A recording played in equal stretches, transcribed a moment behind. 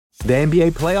The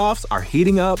NBA playoffs are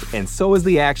heating up, and so is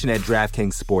the action at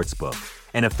DraftKings Sportsbook,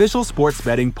 an official sports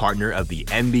betting partner of the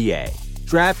NBA.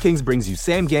 DraftKings brings you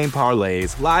same-game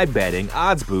parlays, live betting,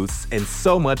 odds boosts, and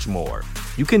so much more.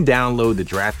 You can download the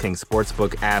DraftKings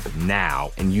Sportsbook app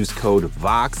now and use code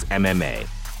VOXMMA.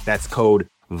 That's code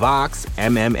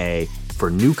VOXMMA for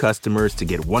new customers to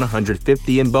get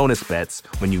 $150 in bonus bets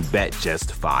when you bet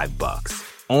just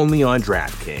 $5. Only on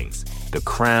DraftKings. The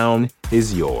crown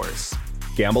is yours.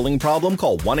 Gambling problem?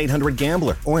 Call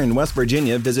 1-800-GAMBLER. Or in West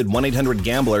Virginia, visit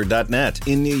 1-800-GAMBLER.net.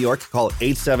 In New York, call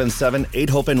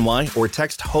 877-8-HOPE-NY or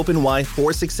text HOPE-NY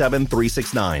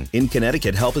 467-369. In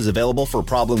Connecticut, help is available for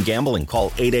problem gambling.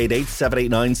 Call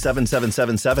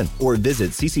 888-789-7777 or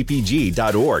visit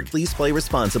ccpg.org. Please play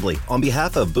responsibly. On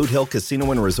behalf of Boot Hill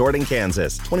Casino and Resort in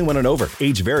Kansas, 21 and over.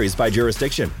 Age varies by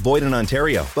jurisdiction. Void in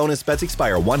Ontario. Bonus bets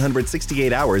expire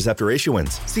 168 hours after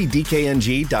issuance. See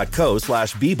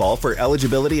dkng.co/bball for eligibility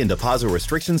and deposit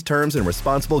restrictions, terms, and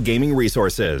responsible gaming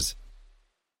resources.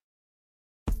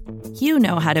 You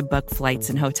know how to book flights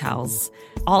and hotels.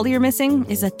 All you're missing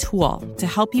is a tool to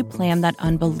help you plan that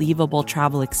unbelievable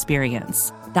travel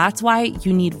experience. That's why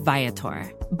you need Viator.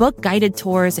 Book guided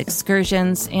tours,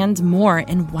 excursions, and more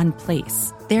in one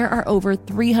place. There are over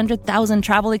 300,000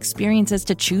 travel experiences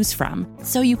to choose from,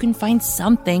 so you can find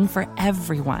something for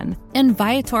everyone. And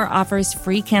Viator offers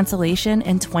free cancellation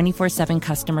and 24/7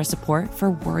 customer support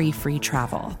for worry-free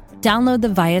travel. Download the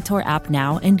Viator app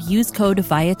now and use code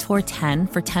Viator10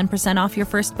 for 10% off your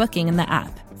first booking in the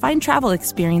app. Find travel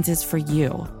experiences for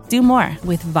you. Do more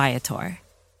with Viator.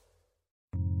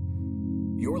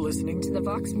 You're listening to the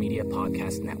Vox Media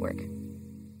Podcast Network.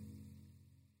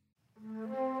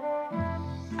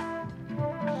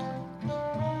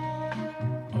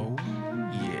 Oh,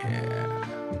 yeah.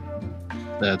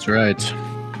 That's right.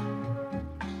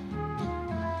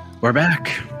 We're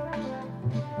back.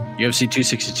 UFC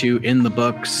 262 in the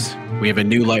books. We have a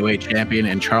new lightweight champion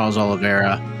in Charles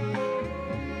Oliveira.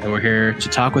 And we're here to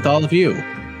talk with all of you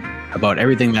about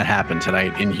everything that happened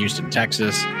tonight in Houston,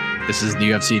 Texas. This is the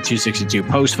UFC 262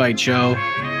 post-fight show.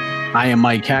 I am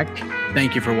Mike Heck.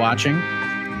 Thank you for watching.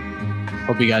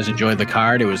 Hope you guys enjoyed the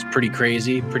card. It was pretty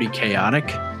crazy, pretty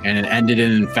chaotic, and it ended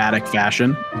in emphatic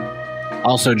fashion.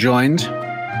 Also joined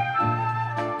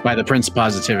by the Prince of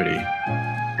Positivity,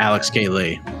 Alex K.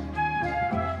 Lee.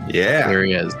 Yeah. There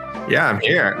he is. Yeah, I'm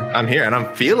here, and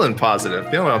I'm feeling positive.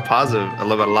 Feeling positive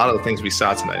about a lot of the things we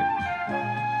saw tonight.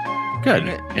 Good.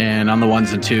 And on the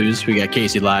ones and twos, we got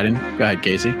Casey Leiden. Go ahead,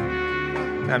 Casey.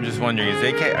 I'm just wondering, is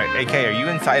AK, are you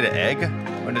inside an egg?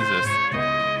 What is this?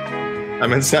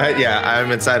 I'm inside. Yeah,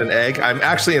 I'm inside an egg. I'm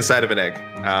actually inside of an egg.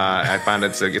 I find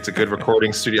it's a good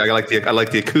recording studio. I like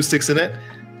the acoustics in it.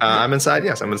 I'm inside.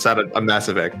 Yes, I'm inside a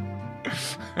massive egg.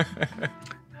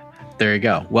 There you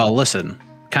go. Well, listen,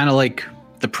 kind of like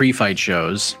the pre-fight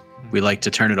shows, we like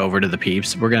to turn it over to the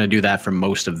peeps. We're going to do that for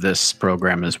most of this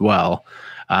program as well.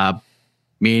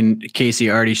 Me and Casey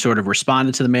already sort of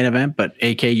responded to the main event, but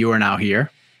AK, you are now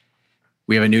here.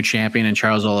 We have a new champion in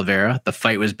Charles Oliveira. The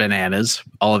fight was bananas.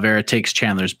 Oliveira takes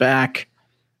Chandler's back.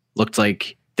 Looked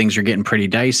like things are getting pretty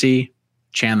dicey.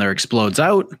 Chandler explodes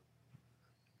out,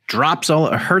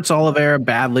 hurts Oliveira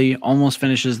badly, almost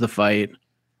finishes the fight.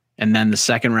 And then the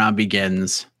second round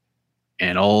begins.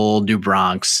 And old Du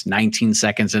Bronx, 19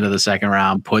 seconds into the second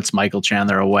round, puts Michael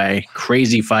Chandler away.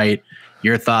 Crazy fight.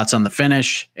 Your thoughts on the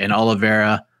finish and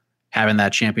Oliveira having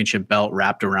that championship belt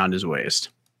wrapped around his waist?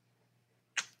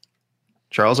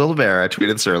 Charles Oliveira, I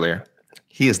tweeted this earlier.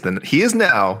 He is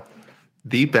now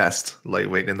the best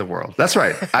lightweight in the world. That's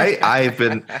right. I've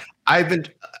been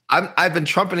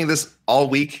trumpeting this all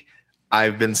week.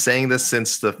 I've been saying this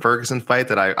since the Ferguson fight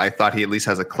that I thought he at least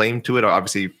has a claim to it.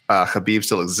 Obviously, Khabib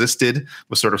still existed,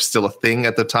 was sort of still a thing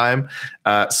at the time.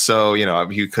 So,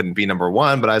 he couldn't be number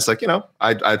one. But I was like,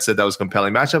 I'd said that was a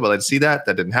compelling matchup. I'd like to see that.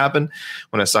 That didn't happen.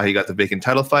 When I saw he got the vacant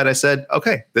title fight, I said,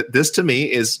 okay, this to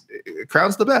me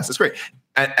Crown's the best. It's great.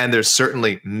 And there's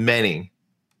certainly many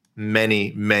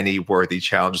worthy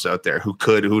challenges out there who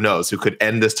could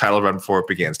end this title run before it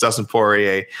begins. Dustin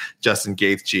Poirier, Justin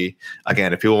Gaethje.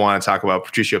 Again, if people want to talk about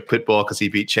Patricio Pitbull because he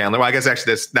beat Chandler, well, I guess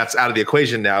actually that's out of the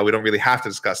equation now. We don't really have to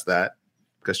discuss that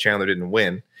because Chandler didn't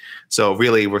win. So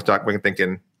really, we're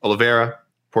thinking Oliveira,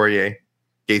 Poirier,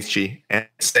 Gaethje, and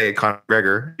say Conor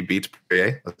McGregor. He beats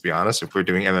Poirier. Let's be honest, if we're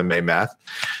doing MMA math.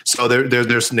 So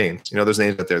there's names. There's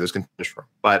names out there. There's contenders for him.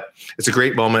 But it's a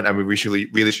great moment. I mean, we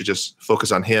really should just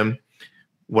focus on him.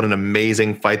 What an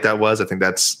amazing fight that was.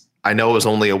 I know it was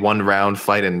only a 1-round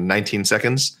fight in 19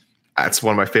 seconds. That's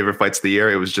one of my favorite fights of the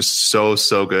year. It was just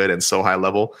so good and so high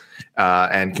level.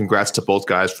 And congrats to both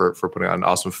guys for putting on an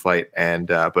awesome fight, and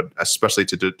but especially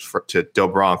to Do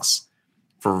Bronx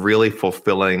for really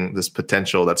fulfilling this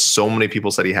potential that so many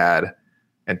people said he had.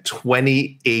 And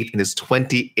in his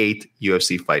 28th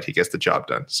UFC fight, he gets the job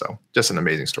done. So just an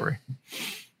amazing story.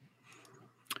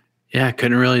 Yeah,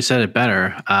 couldn't really said it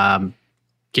better.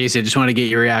 Casey, I just want to get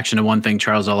your reaction to one thing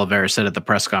Charles Oliveira said at the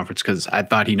press conference, because I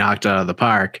thought he knocked it out of the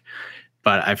park.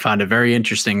 But I found it very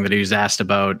interesting that he was asked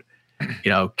about,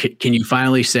 can you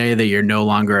finally say that you're no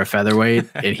longer a featherweight?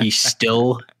 And he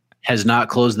still has not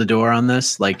closed the door on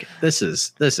this. Like, this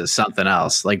is something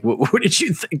else. Like, what did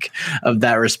you think of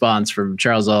that response from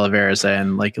Charles Oliveira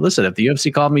saying, like, listen, if the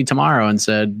UFC called me tomorrow and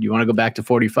said, you want to go back to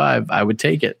 45, I would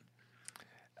take it?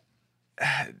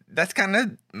 That's kind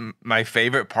of my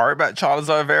favorite part about Charles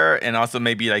Oliveira, and also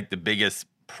maybe like the biggest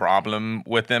problem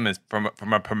with him is from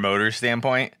a promoter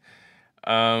standpoint.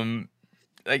 He's not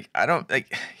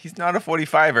a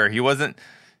 45er.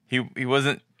 He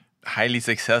wasn't highly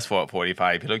successful at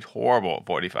 45. He looked horrible at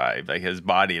 45. Like his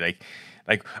body,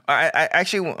 I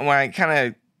actually, my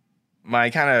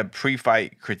kind of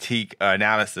pre-fight critique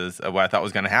analysis of what I thought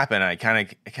was going to happen, I kind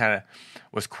of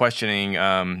was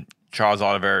questioning Charles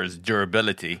Oliveira's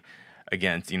durability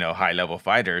against high level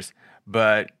fighters,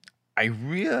 but I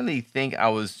really think I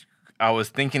was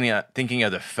thinking of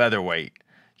the featherweight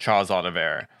Charles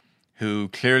Oliveira, who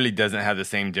clearly doesn't have the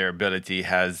same durability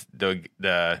as the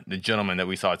gentleman that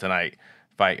we saw tonight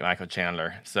fight Michael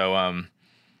Chandler. So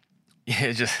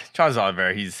just Charles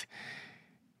Oliveira, he's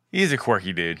a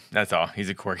quirky dude. That's all. He's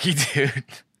a quirky dude.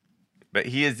 But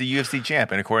he is the UFC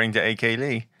champ, and according to AK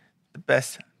Lee, the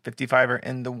best 55er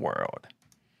in the world.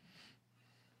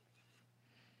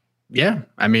 Yeah,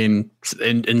 I mean,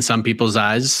 in some people's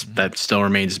eyes, that still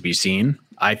remains to be seen.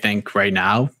 I think right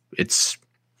now it's,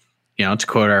 to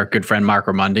quote our good friend Mark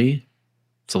Ramundi,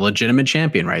 it's a legitimate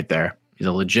champion right there. He's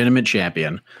a legitimate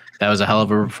champion. That was a hell of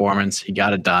a performance. He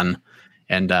got it done.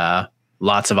 And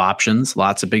lots of options,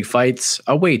 lots of big fights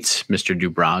await Mr. Do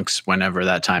Bronx whenever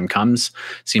that time comes.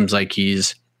 Seems like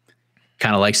he's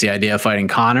kind of likes the idea of fighting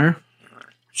Connor.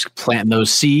 Just planting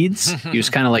those seeds. He was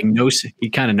kind of like he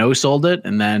kind of no-sold it,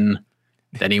 and then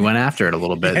he went after it a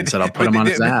little bit and said, "I'll put him on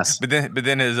his ass." But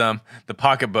then his the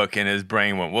pocketbook in his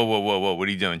brain went, "Whoa! What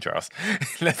are you doing, Charles?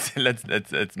 let's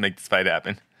make this fight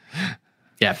happen."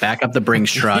 Yeah, back up the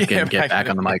Brinks truck and get back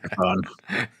on the microphone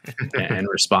and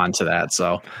respond to that.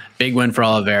 So big win for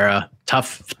Oliveira.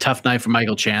 Tough night for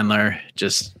Michael Chandler.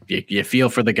 Just you feel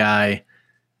for the guy.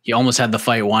 He almost had the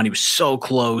fight won. He was so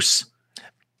close,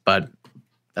 but.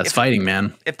 That's fighting,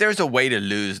 man. If there's a way to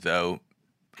lose, though,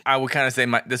 I would kind of say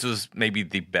this was maybe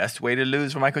the best way to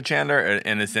lose for Michael Chandler,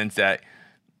 in the sense that,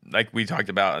 like we talked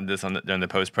about this during the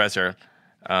post presser,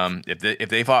 if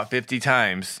they fought 50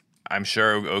 times, I'm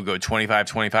sure it'll go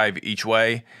 25-25 each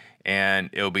way, and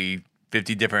it'll be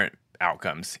 50 different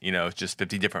outcomes. Just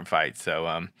 50 different fights.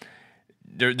 So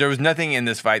there was nothing in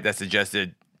this fight that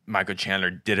suggested Michael Chandler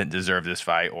didn't deserve this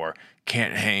fight or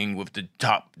can't hang with the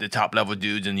top level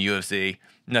dudes in the UFC.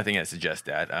 Nothing that suggests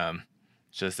that.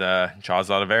 Just Charles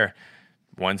Oliveira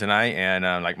won tonight, and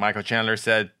like Michael Chandler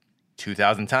said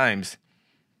 2,000 times,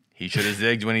 he should have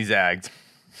zigged when he zagged.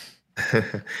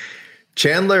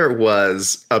 Chandler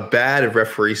was a bad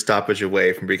referee stoppage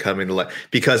away from becoming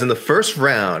because in the first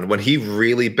round, when he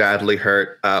really badly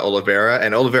hurt Oliveira,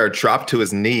 and Oliveira dropped to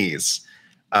his knees,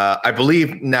 I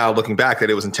believe now looking back that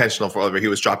it was intentional for Oliveira. He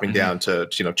was dropping down to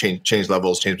change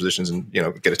levels, change positions, and get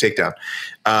a takedown.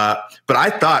 But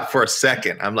I thought for a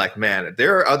second, I'm like, man,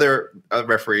 there are other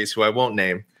referees who I won't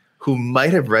name who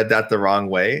might have read that the wrong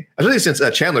way. Especially since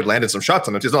Chandler landed some shots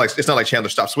on him. It's not like Chandler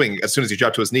stopped swinging as soon as he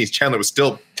dropped to his knees. Chandler was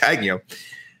still tagging him.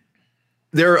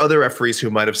 There are other referees who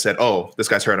might have said, "Oh, this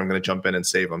guy's hurt. I'm going to jump in and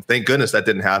save him." Thank goodness that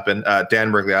didn't happen.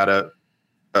 Dan Murgliata,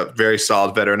 a very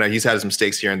solid veteran. Now, he's had his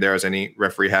mistakes here and there, as any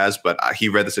referee has, but he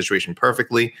read the situation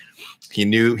perfectly. He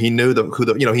knew he knows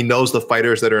the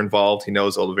fighters that are involved. He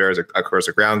knows Oliveira is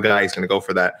a ground guy. He's going to go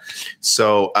for that.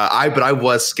 So I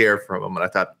was scared from him, and I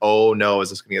thought, oh no, is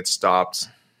this going to get stopped?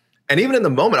 And even in the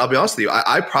moment, I'll be honest with you,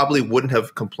 I probably wouldn't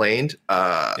have complained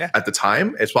at the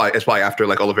time. It's probably after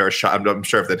like Oliveira shot. I'm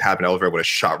sure if that happened, Oliveira would have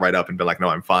shot right up and been like, no,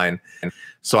 I'm fine. And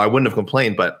so I wouldn't have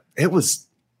complained, but that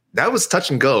was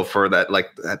touch and go for that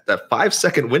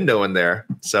 5-second window in there.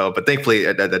 So, but thankfully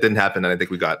that didn't happen, and I think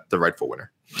we got the rightful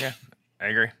winner. Yeah, I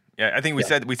agree. Yeah, I think we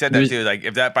said that too. Like,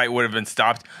 if that fight would have been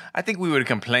stopped, I think we would have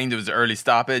complained it was an early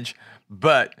stoppage.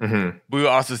 But we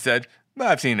also said, well,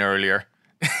 I've seen it earlier.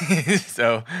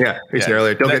 So yeah, we've seen it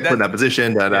earlier. Don't get put in that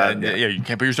position. You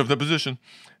can't put yourself in that position.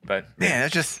 But man,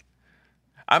 that's just.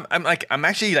 I'm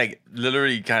actually like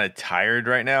literally kind of tired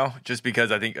right now, just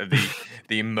because I think of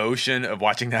the emotion of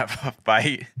watching that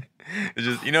fight. It's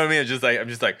just, you know what I mean? It's just like I'm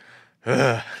just like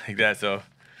like that. So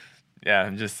yeah,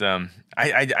 I'm just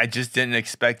I just didn't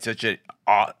expect such a.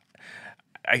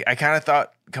 I kind of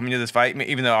thought coming to this fight,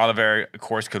 even though Oliveira of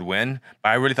course could win, but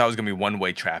I really thought it was gonna be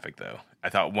one-way traffic though. I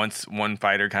thought once one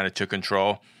fighter kind of took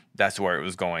control, that's where it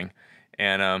was going,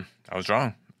 and I was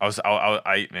wrong. I was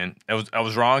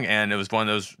wrong, and it was one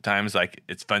of those times like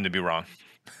it's fun to be wrong.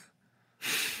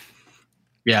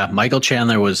 Yeah, Michael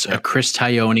Chandler was a Chris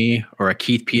Taioni or a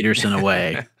Keith Peterson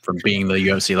away from being the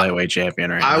UFC lightweight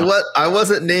champion right now. I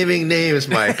wasn't naming names,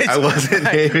 Mike. I wasn't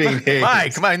naming names.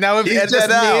 Mike, come on, now we've edited that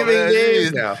out.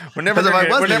 Names now. We're never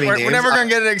going to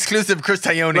get an exclusive Chris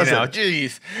Taioni now.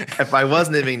 Jeez. If I was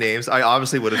naming names, I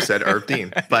obviously would have said Irv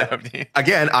Dean. But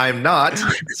again, I'm not,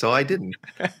 so I didn't.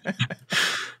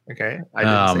 Okay.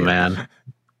 Oh, man. That.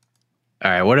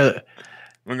 All right, what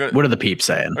are the peeps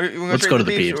saying? Let's go to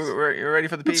the peeps. You're ready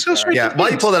for the peeps? Yeah,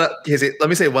 while you pull that up, let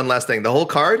me say one last thing. The whole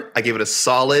card, I gave it a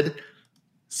solid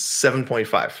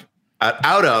 7.5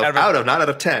 out of not out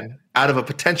of 10, out of a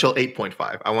potential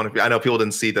 8.5. I know people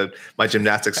didn't see my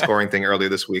gymnastics scoring thing earlier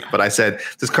this week, but I said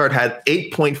this card had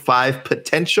 8.5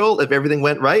 potential if everything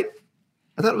went right.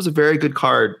 I thought it was a very good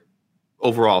card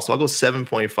overall, so I'll go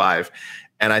 7.5.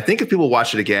 And I think if people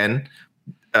watch it again,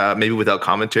 maybe without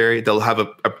commentary, they'll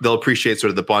appreciate sort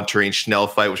of the Bontarine Schnell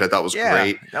fight, which I thought was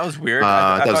great. That was weird.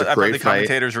 I thought the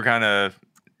commentators were kind of.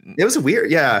 It was weird,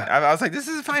 yeah. I was like, this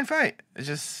is a fine fight. It's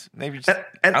just maybe just.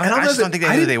 I just don't think they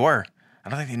knew who they were. I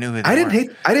don't think they knew who they were. I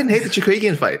didn't hate the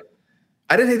Chookagian fight.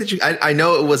 I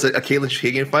know it was a Caitlin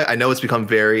Chookagian fight. I know it's become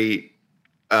very,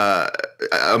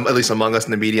 at least among us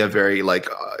in the media, very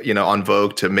on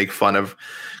vogue to make fun of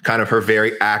kind of her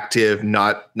very active,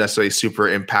 not necessarily super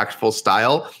impactful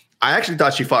style. I actually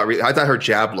thought she fought. I thought her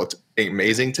jab looked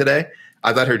amazing today.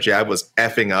 I thought her jab was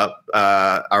effing up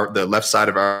the left side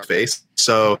of our face.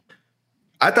 So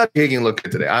I thought Chookagian looked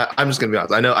good today. I'm just gonna be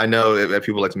honest. I know that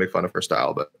people like to make fun of her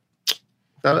style, but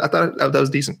I thought that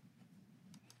was decent.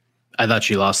 I thought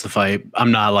she lost the fight.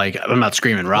 I'm not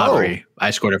screaming robbery. I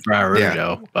scored it for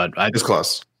Araujo, but it's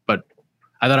close. But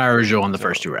I thought Araujo won the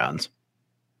first 2 rounds.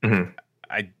 Mm-hmm.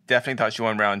 I definitely thought she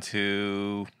won round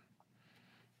 2.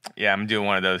 Yeah, I'm doing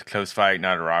one of those close fight,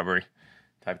 not a robbery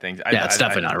type things. It's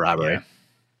definitely not a robbery. Yeah.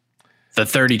 The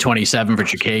 30-27 for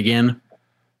Chookagian,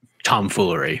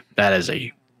 tomfoolery. That is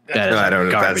a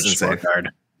garbage scorecard.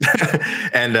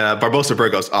 And Barbosa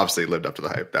Burgos obviously lived up to the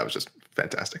hype. That was just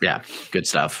fantastic. Yeah, good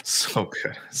stuff. So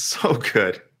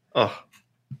good. Oh,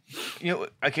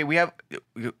 okay,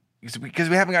 because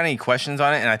we haven't got any questions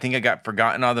on it, and I think I got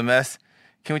forgotten all the mess.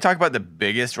 Can we talk about the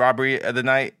biggest robbery of the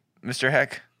night, Mr.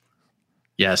 Heck?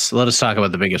 Yes, let us talk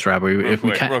about the biggest robbery. Real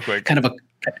quick. Kind of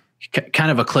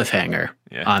a cliffhanger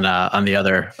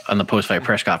on the post-fight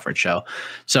press conference show.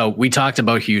 So we talked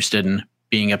about Houston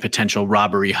being a potential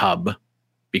robbery hub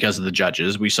because of the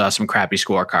judges. We saw some crappy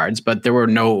scorecards, but there were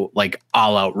no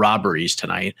all-out robberies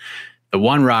tonight. The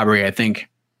one robbery I think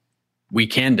we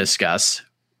can discuss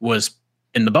was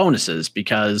in the bonuses,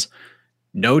 because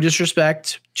no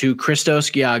disrespect to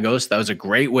Christos Giagos. That was a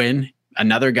great win.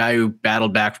 Another guy who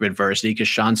battled back from adversity, because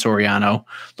Sean Soriano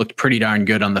looked pretty darn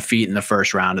good on the feet in the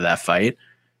first round of that fight.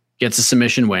 Gets a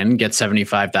submission win, gets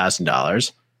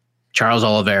 $75,000. Charles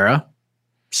Oliveira,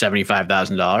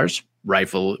 $75,000.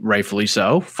 Rightfully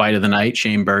so. Fight of the night,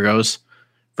 Shane Burgos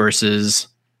versus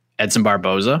Edson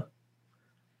Barboza.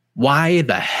 Why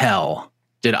the hell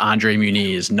did Andre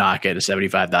Muniz not get a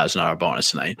 $75,000 bonus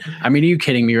tonight? I mean, are you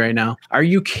kidding me right now? Are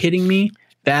you kidding me?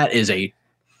 That is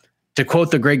to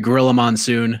quote the great Gorilla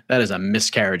Monsoon, that is a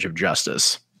miscarriage of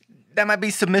justice. That might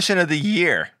be submission of the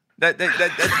year. That's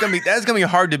gonna be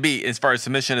hard to beat as far as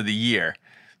submission of the year.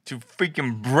 To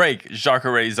freaking break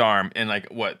Jacare's arm in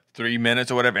 3 minutes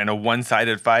or whatever in a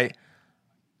one-sided fight.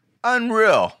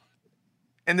 Unreal.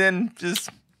 And then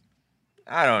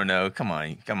I don't know. Come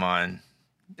on.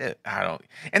 I don't.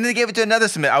 And then they gave it to another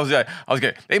submission. I was like,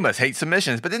 they must hate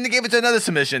submissions. But then they gave it to another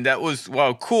submission that was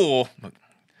cool.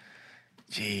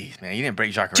 Jeez, man, you didn't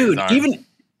break Jacare's arm.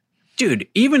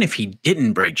 Even if he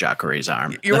didn't break Jacare's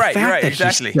arm, you're right.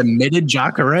 Exactly. He submitted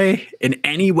Jacare in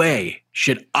any way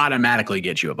should automatically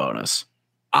get you a bonus.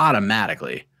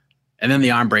 Automatically. And then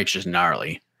the arm break's just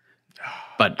gnarly.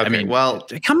 But okay,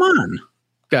 come on.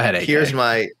 Go ahead, AK. Here's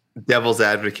my devil's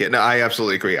advocate. No, I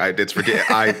absolutely agree.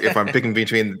 If I'm picking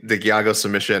between the Giago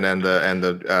submission and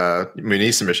the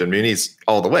Muniz submission, Muniz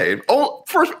all the way. Oh,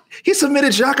 first he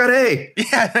submitted Jacare.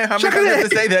 Yeah, I'm going to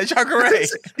say that Jacare.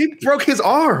 He broke his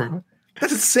arm.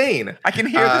 That's insane. I can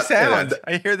hear the sound.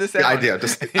 I hear the sound. The idea,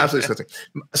 just absolutely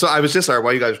disgusting. So I was just, sorry,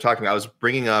 while you guys were talking, I was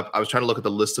trying to look at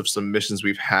the list of submissions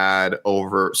we've had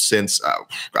over since, I was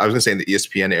going to say in the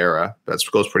ESPN era, that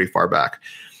goes pretty far back.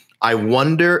 I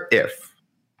wonder if,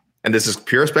 and this is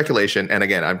pure speculation, and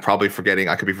again, I could be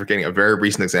forgetting a very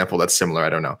recent example that's similar. I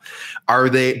don't know. Are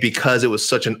they, because it was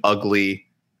such an ugly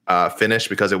finish,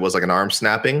 because it was like an arm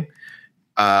snapping,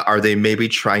 are they maybe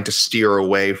trying to steer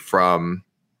away from,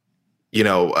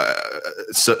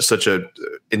 such a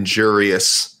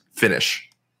injurious finish?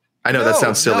 I know that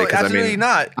sounds silly because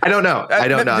not. I don't know.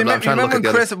 I'm trying to look at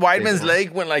when Chris Weidman's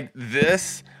leg went like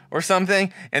this or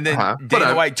something, and then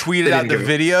Dana White tweeted out the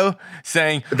video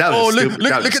saying, look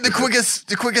at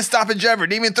the quickest stoppage ever.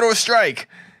 Didn't even throw a strike.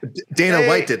 Dana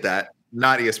White did that,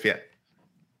 not ESPN.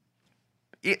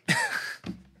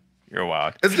 You're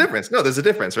wild. There's a difference. No, there's a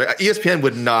difference, right? ESPN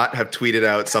would not have tweeted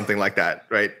out something like that,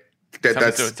 right?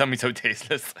 Tell me so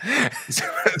tasteless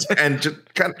and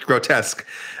just kind of grotesque.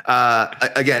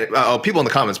 Again, people in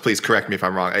the comments, please correct me if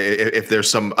I'm wrong. If there's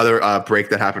some other break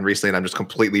that happened recently and I'm just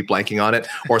completely blanking on it,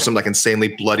 or some like insanely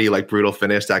bloody, like brutal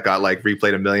finish that got like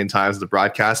replayed a million times in the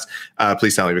broadcast,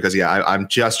 please tell me, because I'm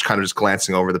just kind of just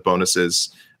glancing over the bonuses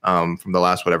from the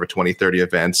last 20, 30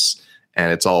 events.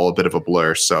 And it's all a bit of a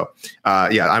blur. So,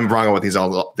 I'm wrong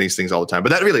about these things all the time.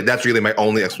 But that's really my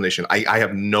only explanation. I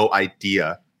have no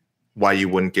idea why you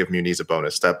wouldn't give Muniz a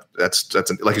bonus. That's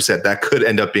like you said, that could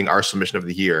end up being our submission of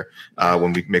the year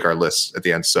when we make our lists at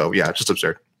the end. So yeah, it's just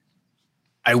absurd.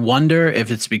 I wonder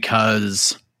if it's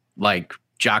because like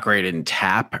Jacare didn't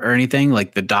tap or anything.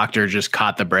 Like the doctor just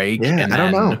caught the break and I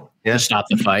don't know. Stopped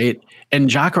the fight. And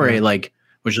Jacare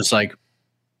was just like,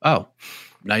 oh,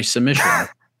 nice submission.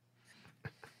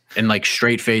 And like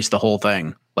straight faced the whole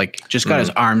thing. Like just got his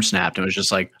arm snapped and was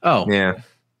just like, oh yeah,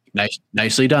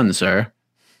 nicely done, sir.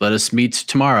 Let us meet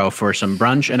tomorrow for some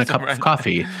brunch and a cup of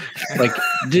coffee. Like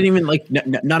didn't even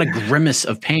not a grimace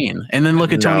of pain. And then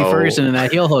look at Tony Ferguson and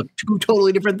that heel hook, two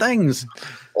totally different things.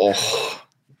 Oh,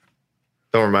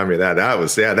 don't remind me of that.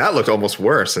 That looked almost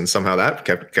worse, and somehow that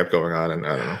kept going on. And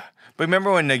I don't know. But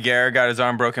remember when Nogueira got his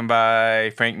arm broken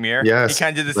by Frank Mir? Yes, he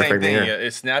kind of did the same thing.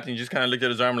 It snapped, and he just kind of looked at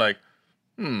his arm like,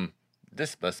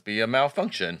 this must be a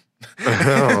malfunction.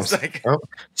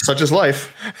 Such is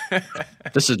life.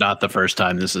 This is not the first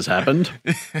time this has happened.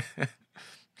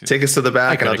 Take us to the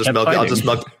back, and I'll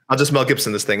just Mel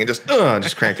Gibson this thing and just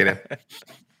crank it in.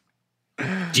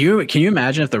 Can you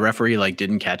imagine if the referee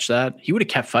didn't catch that? He would have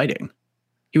kept fighting.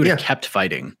 He would have kept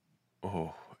fighting.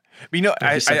 Oh,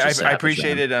 I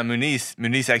appreciated Muniz.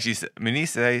 Muniz actually.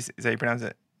 Muniz, is that how you pronounce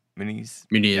it? Muniz.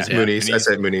 Muniz. Yeah. Muniz. I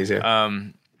said Muniz. Yeah.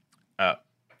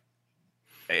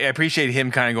 I appreciate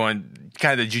him kind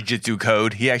of the jiu-jitsu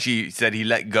code. He actually said he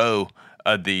let go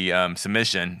of the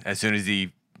submission as soon as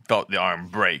he felt the arm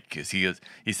break, because he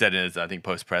said in his, I think,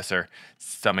 post presser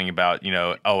something about,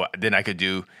 then I could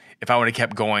do, if I would have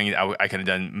kept going, I could have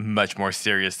done much more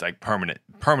serious, like permanent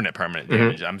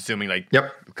damage. I'm assuming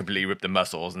completely ripped the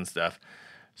muscles and stuff.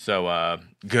 So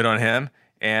good on him.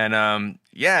 And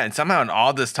and somehow in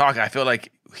all this talk, I feel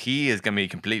like he is going to be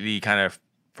completely kind of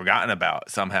forgotten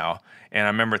about somehow. And I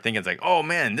remember thinking, it's like, oh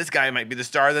man, this guy might be the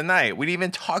star of the night. We didn't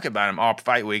even talk about him all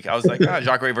fight week. I was like,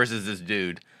 Jacare versus this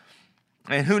dude.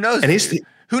 And who knows? And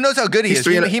who knows how good he is?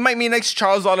 He might be next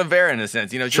Charles Oliveira in a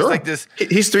sense, just like this.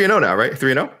 He's 3-0 now, right?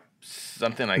 3-0?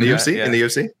 Something like that. UFC? Yeah. In the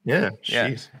UFC? Yeah.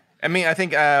 Jeez. I mean, I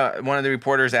think one of the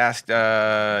reporters asked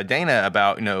Dana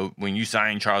about, when you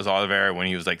signed Charles Oliveira when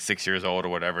he was like 6 years old or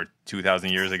whatever,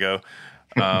 2,000 years ago.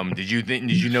 Did you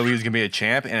know he was going to be a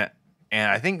champ? And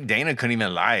I think Dana couldn't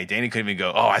even lie. Dana couldn't even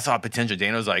go, oh, I saw potential.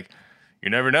 Dana was like, you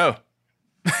never know.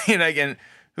 And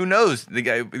who knows? The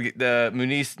guy, the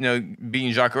Muniz,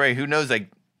 beating Jacare, who knows? Like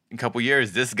in a couple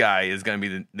years, this guy is going to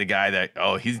be the guy that,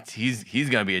 he's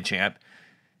going to be a champ.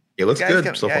 He looks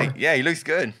good so far. Yeah, he looks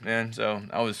good, man. So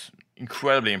I was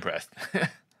incredibly impressed.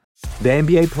 The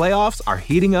NBA playoffs are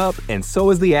heating up, and so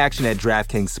is the action at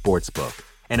DraftKings Sportsbook,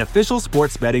 an official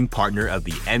sports betting partner of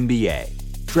the NBA.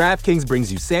 DraftKings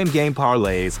brings you same-game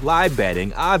parlays, live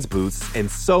betting, odds boosts, and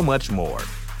so much more.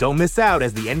 Don't miss out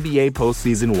as the NBA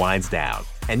postseason winds down.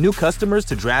 And new customers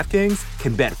to DraftKings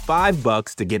can bet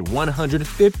 $5 to get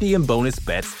 $150 in bonus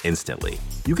bets instantly.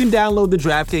 You can download the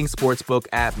DraftKings Sportsbook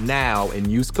app now and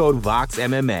use code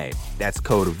VOXMMA. That's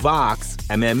code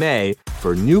VOXMMA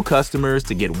for new customers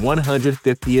to get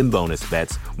 $150 in bonus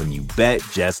bets when you bet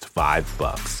just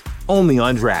 $5. Only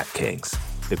on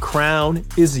DraftKings. The crown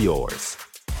is yours.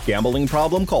 Gambling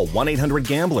problem? Call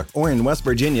 1-800-GAMBLER. Or in West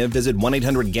Virginia, visit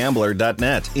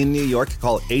 1-800-GAMBLER.net. In New York,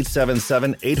 call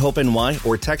 877-8-HOPE-NY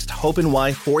or text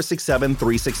HOPE-NY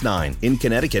 467-369. In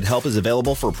Connecticut, help is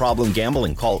available for problem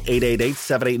gambling. Call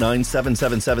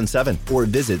 888-789-7777 or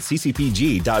visit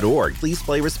ccpg.org. Please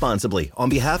play responsibly. On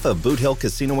behalf of Boot Hill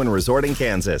Casino and Resort in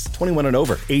Kansas, 21 and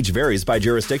over. Age varies by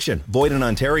jurisdiction. Void in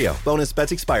Ontario. Bonus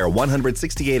bets expire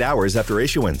 168 hours after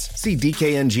issuance. See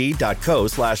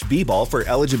dkng.co/bball for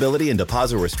eligibility and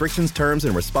deposit restrictions, terms,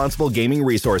 and responsible gaming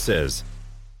resources.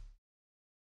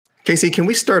 Casey, can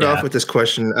we start off with this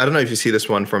question? I don't know if you see this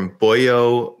one from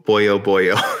Boyo.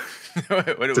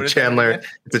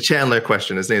 It's a Chandler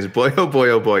question. His name is Boyo. I'm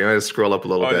going to scroll up a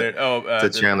little bit. To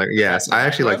Chandler. Yes, I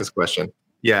actually like this question.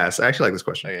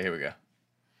 Okay, here we go.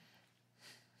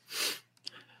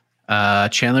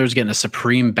 Chandler's getting a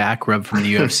supreme back rub from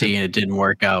the UFC and it didn't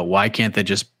work out. Why can't they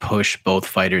just push both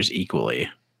fighters equally?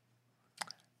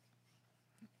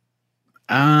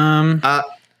 I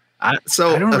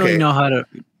don't really know how to.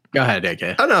 Go ahead,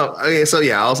 AK. Oh no. Okay, so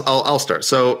yeah, I'll start.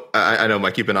 So I know,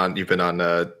 Mike, you've been on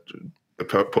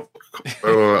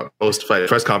post fight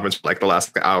press conference for like the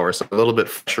last hour, so a little bit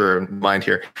fresher in mind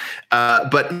here.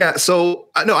 But yeah, so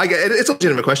no, I get it's a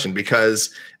legitimate question because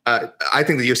I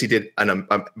think the UFC did by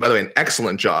the way, an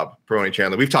excellent job promoting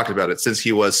Chandler. We've talked about it since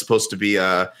he was supposed to be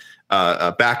a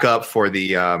backup for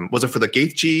the was it for the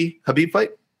Gaethje Khabib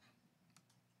fight?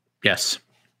 Yes.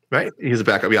 Right, he's a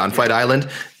backup. Yeah, on Fight Island,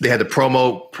 they had the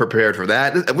promo prepared for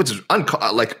that, which is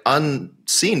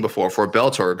unseen before for a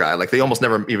Bellator guy. Like they almost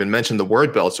never even mention the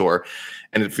word Bellator,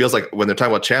 and it feels like when they're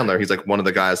talking about Chandler, he's like one of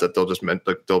the guys that they'll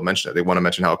mention it. They want to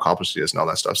mention how accomplished he is and all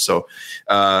that stuff. So,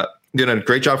 did a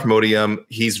great job promoting him.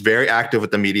 He's very active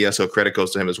with the media, so credit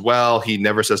goes to him as well. He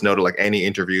never says no to like any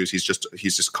interviews. He's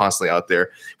just constantly out there,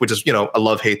 which is a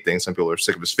love-hate thing. Some people are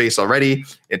sick of his face already,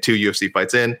 and 2 UFC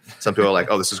fights in. Some people are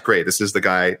like, oh, this is great. This is the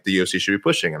guy the UFC should be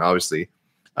pushing, and obviously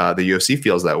the UFC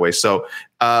feels that way. So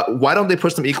why don't they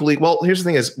push them equally? Well, here's the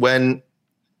thing: is when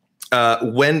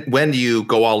you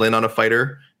go all in on a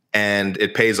fighter and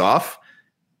it pays off,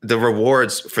 the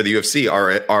rewards for the UFC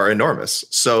are enormous.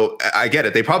 So I get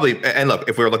it. They probably, and look,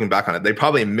 if we were looking back on it, they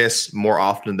probably miss more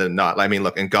often than not. I mean,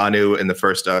 look, in Ngannou in the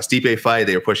first Stipe fight,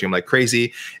 they were pushing him like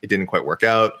crazy. It didn't quite work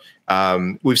out.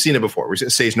 We've seen it before. We've seen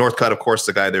Sage Northcutt, of course,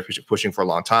 the guy they're pushing for a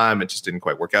long time. It just didn't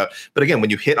quite work out. But again, when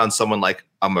you hit on someone like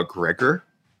a McGregor,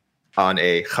 on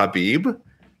a Khabib,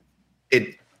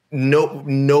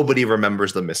 nobody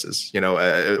remembers the misses.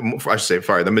 I should say,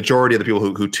 sorry, the majority of the people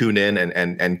who tune in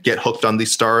and get hooked on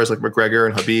these stars like McGregor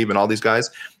and Khabib and all these guys,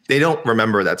 they don't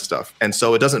remember that stuff. And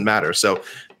so it doesn't matter. So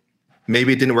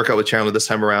maybe it didn't work out with Chandler this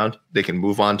time around. They can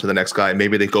move on to the next guy.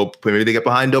 Maybe they get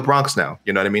behind Do Bronx now.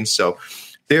 You know what I mean? So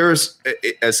there's,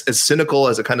 as cynical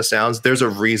as it kind of sounds, there's a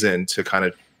reason to kind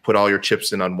of put all your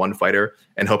chips in on one fighter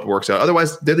and hope it works out.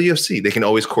 Otherwise, they're the UFC. They can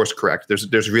always course correct.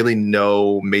 There's really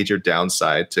no major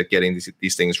downside to getting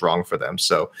these things wrong for them.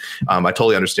 So I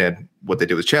totally understand what they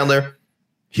do with Chandler.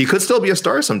 He could still be a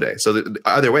star someday. So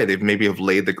either way, they've maybe have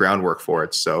laid the groundwork for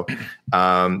it. So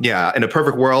yeah, in a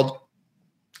perfect world,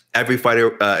 every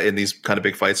fighter in these kind of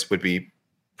big fights would be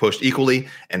pushed equally,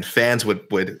 and fans would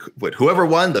whoever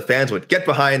won, the fans would get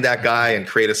behind that guy and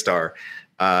create a star.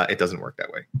 It doesn't work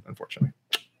that way, unfortunately.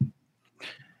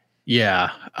 Yeah.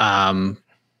 I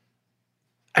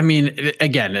mean,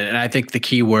 again, and I think the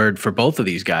key word for both of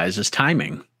these guys is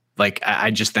timing. Like,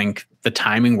 I just think the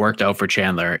timing worked out for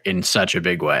Chandler in such a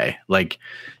big way. Like,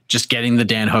 just getting the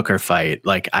Dan Hooker fight.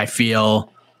 Like, I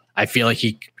feel like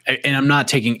he, and I'm not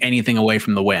taking anything away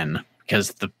from the win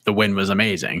because the win was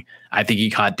amazing. I think he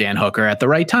caught Dan Hooker at the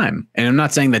right time. And I'm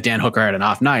not saying that Dan Hooker had an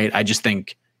off night. I just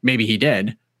think maybe he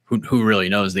did. Who really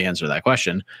knows the answer to that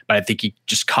question? But I think he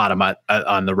just caught him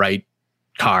on the right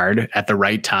card at the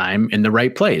right time in the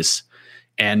right place.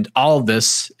 And all of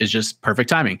this is just perfect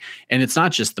timing. And it's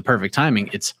not just the perfect timing.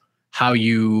 It's how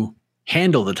you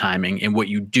handle the timing and what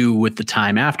you do with the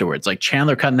time afterwards. Like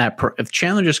Chandler cutting that. If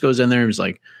Chandler just goes in there and is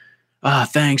like,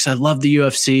 thanks, I love the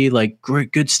UFC, like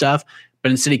great, good stuff.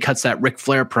 But instead he cuts that Ric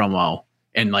Flair promo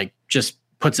and like just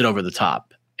puts it over the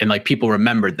top. And like people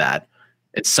remembered that.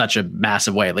 It's such a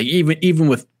massive way. Like even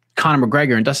with Conor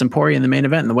McGregor and Dustin Poirier in the main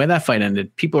event and the way that fight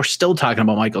ended, people are still talking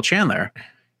about Michael Chandler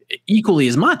equally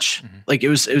as much. Mm-hmm. Like it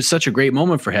was such a great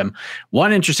moment for him.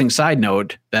 One interesting side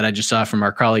note that I just saw from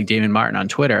our colleague Damon Martin on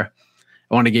Twitter.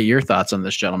 I want to get your thoughts on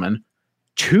this, gentleman.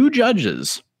 2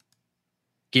 judges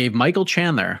gave Michael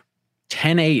Chandler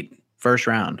 10-8 first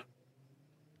round.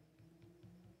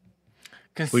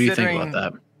 What do you think about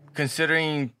that?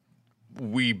 Considering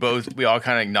we all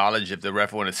kind of acknowledge if the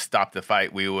ref would have stopped the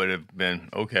fight, we would have been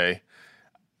okay.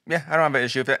 Yeah, I don't have an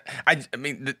issue with that. I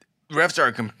mean, the refs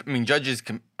judges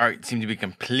seem to be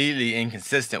completely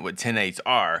inconsistent what 10-8s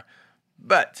are,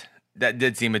 but there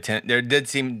did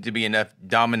seem to be enough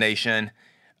domination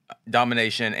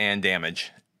and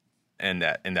damage in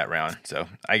that round. So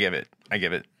I give it.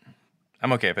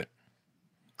 I'm okay with it.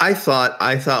 I thought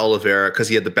Oliveira, because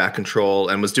he had the back control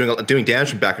and was doing damage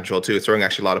from back control too, throwing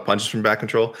actually a lot of punches from back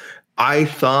control. I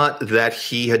thought that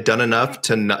he had done enough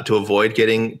to avoid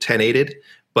getting 10-8'd,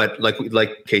 but like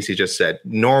Casey just said,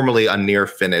 normally a near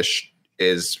finish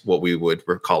is what we would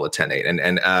call a 10-8,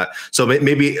 and so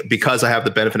maybe because I have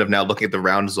the benefit of now looking at the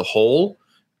round as a whole,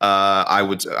 I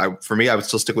would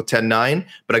still stick with 10-9.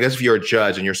 But I guess if you're a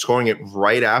judge and you're scoring it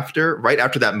right after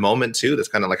that moment too, that's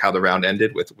kind of like how the round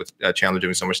ended with Chandler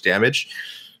doing so much damage.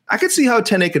 I could see how a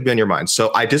 10-8 could be on your mind.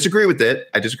 So I disagree with it.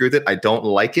 I don't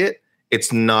like it.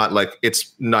 It's not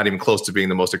even close to being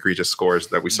the most egregious scores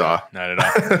that we saw. Not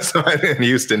at all. So in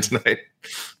Houston tonight.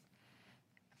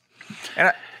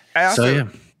 And I also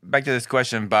back to this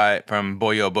question from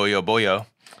Boyo.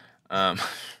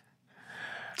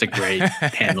 It's a great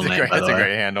handle name. That's a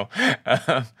great handle.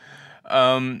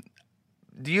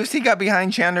 The UFC got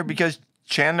behind Chandler because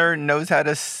Chandler knows how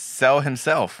to sell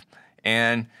himself,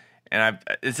 and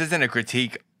this isn't a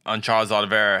critique on Charles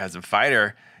Oliveira as a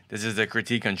fighter. This is a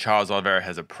critique on Charles Oliveira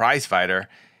as a prize fighter.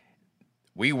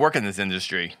 We work in this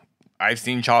industry. I've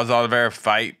seen Charles Oliveira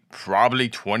fight probably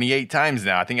 28 times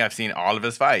now. I think I've seen all of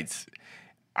his fights.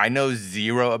 I know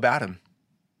zero about him.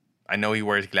 I know he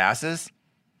wears glasses.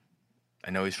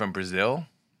 I know he's from Brazil.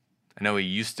 I know he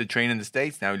used to train in the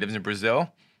States. Now he lives in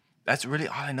Brazil. That's really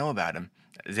all I know about him.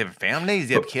 Does he have a family? Does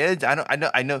he have kids? I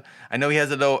know he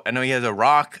has a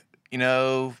rock. You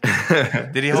know,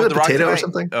 did he hold the rock potato tonight? or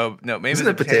something? Oh no, maybe Isn't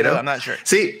it's a potato. I'm not sure.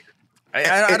 See,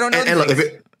 I don't know. And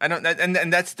look, I don't,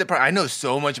 and that's the part. I know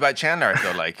so much about Chandler. I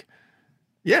feel like,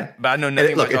 yeah, but I know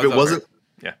nothing. Look, about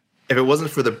if it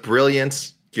wasn't for the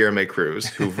brilliant Guilherme Cruz,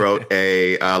 who wrote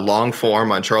a long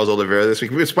form on Charles Oliveira this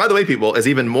week, which, by the way, people, is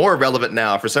even more relevant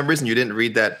now. For some reason, you didn't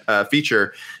read that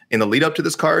feature in the lead up to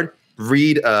this card.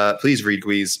 Please read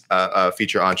Gui's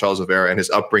feature on Charles Oliveira and his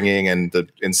upbringing and the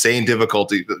insane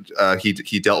difficulty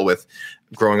he dealt with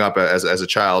growing up as a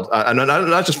child.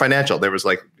 Not just financial. There was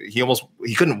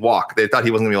he couldn't walk. They thought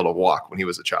he wasn't going to be able to walk when he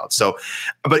was a child. So,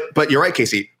 but you're right,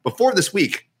 Casey. Before this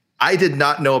week, I did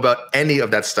not know about any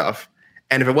of that stuff.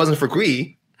 And if it wasn't for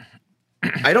Gui,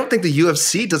 I don't think the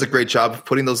UFC does a great job of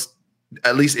putting those,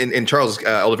 at least in Charles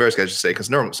Oliveira's case, I should say, because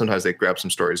sometimes they grab some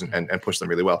stories and push them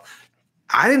really well.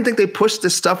 I didn't think they pushed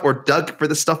this stuff or dug for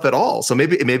this stuff at all. So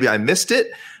maybe I missed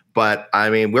it, but I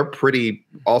mean,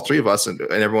 all three of us and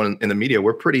everyone in the media,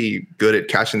 we're pretty good at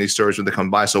catching these stories when they come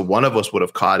by. So one of us would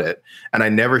have caught it. And I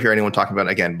never hear anyone talking about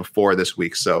it again before this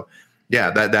week. So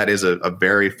yeah, that is a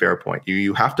very fair point.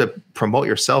 You have to promote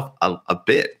yourself a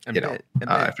bit, if you're going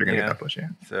to get that push. Yeah.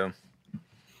 So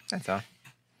that's all.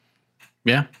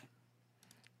 Yeah.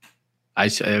 I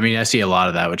mean, I see a lot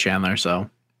of that with Chandler, so.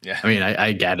 Yeah, I mean,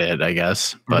 I get it, I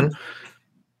guess, but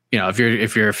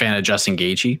if you're a fan of Justin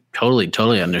Gaethje,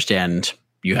 totally understand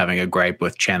you having a gripe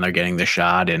with Chandler getting the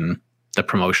shot and the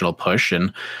promotional push,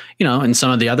 and and some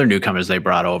of the other newcomers they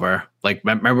brought over. Like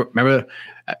remember,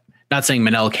 not saying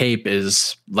Manel Kape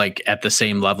is like at the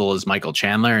same level as Michael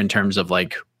Chandler in terms of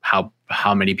like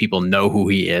how many people know who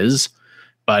he is,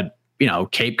 but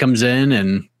Kape comes in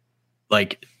and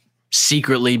like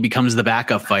secretly becomes the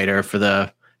backup fighter for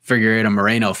the Figueiredo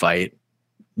Moreno fight.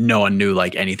 No one knew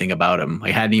like anything about him.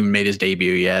 Like hadn't even made his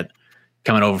debut yet.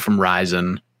 Coming over from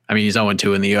Ryzen. I mean, he's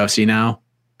 0-2 in the UFC now.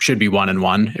 Should be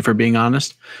 1-1 if we're being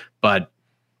honest. But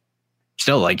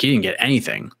still, like he didn't get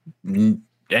anything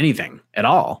at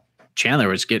all. Chandler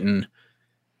was getting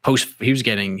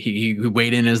he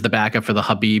weighed in as the backup for the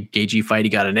Khabib Gaethje fight. He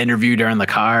got an interview during the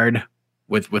card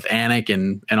with Anik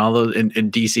and all those in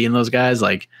DC and those guys.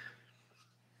 Like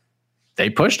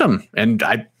they pushed him, and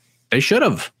they should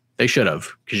have,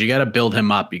 because you got to build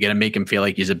him up. You got to make him feel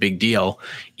like he's a big deal,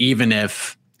 even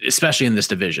if, especially in this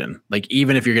division, like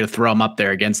even if you're going to throw him up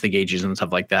there against the Gaethjes and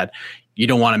stuff like that, you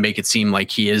don't want to make it seem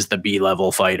like he is the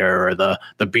B-level fighter or the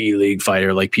B-league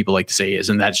fighter, like people like to say he is,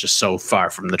 and that's just so far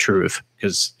from the truth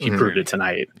because he proved it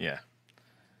tonight. Yeah.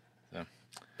 So.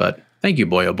 But thank you,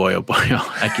 Boyo.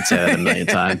 I could say that a million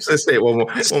times. Let's say it one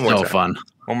more so time. Fun.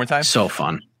 One more time. So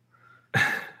fun.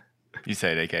 You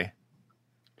say it, AK.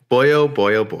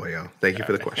 Boyo. Thank you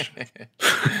for the question.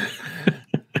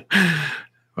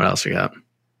 What else we got?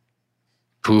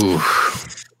 Ooh.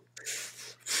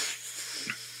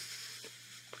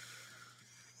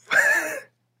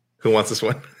 Who wants this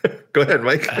one? Go ahead,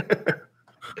 Mike.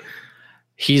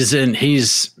 He's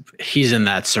he's in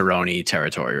that Cerrone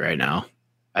territory right now.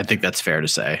 I think that's fair to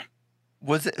say.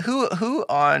 Was it who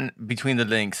on Between the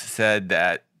Links said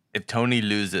that if Tony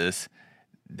loses,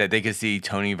 that they could see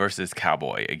Tony versus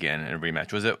Cowboy again in a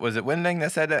rematch? Was it Windling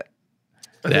that said that?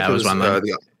 I think it was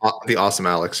the Awesome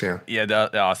Alex. Yeah. Yeah,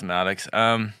 the Awesome Alex.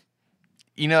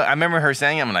 You know, I remember her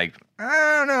saying, I'm like,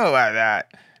 I don't know about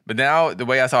that. But now the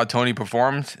way I saw Tony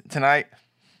performed tonight,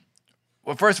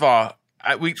 well, first of all,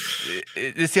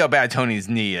 let's see how bad Tony's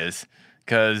knee is,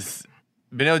 because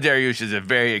Beneil Dariush is a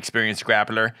very experienced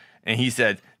grappler, and he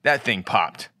said that thing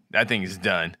popped. That thing is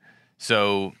done.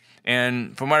 So,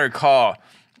 and from what I recall,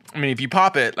 I mean, if you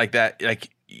pop it like that, like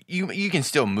you can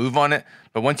still move on it,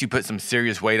 but once you put some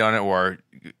serious weight on it or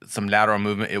some lateral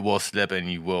movement, it will slip,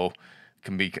 and you will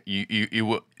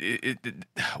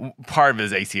part of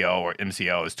his ACL or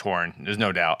MCL is torn. There's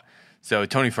no doubt. So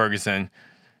Tony Ferguson,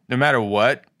 no matter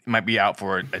what, might be out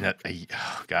for God,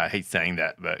 I hate saying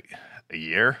that, but a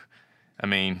year. I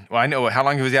mean, well, I know how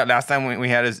long he was out last time when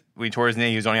we tore his knee.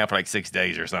 He was only out for like 6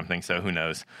 days or something. So who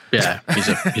knows? Yeah,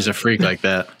 he's a freak like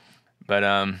that.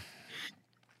 But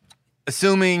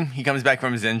assuming he comes back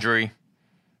from his injury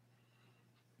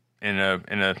in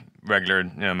a regular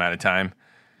amount of time,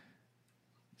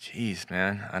 jeez,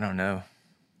 man, I don't know.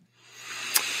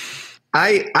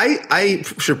 I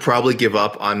should probably give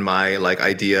up on my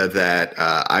idea that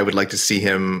I would like to see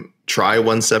him try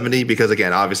 170, because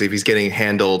again, obviously, if he's getting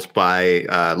handled by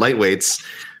lightweights,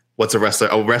 what's a wrestler?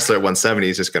 A wrestler at 170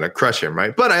 is just going to crush him,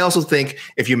 right? But I also think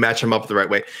if you match him up the right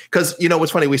way, because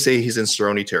what's funny, we say he's in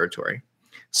Cerrone territory.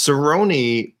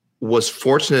 Cerrone was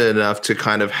fortunate enough to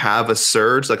kind of have a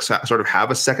surge, sort of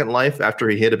have a second life after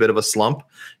he hit a bit of a slump.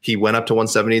 He went up to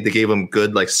 170. They gave him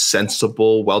good,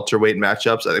 sensible welterweight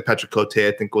matchups. I think Patrick Cote,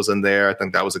 was in there. I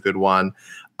think that was a good one.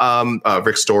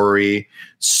 Rick Story.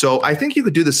 So I think you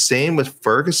could do the same with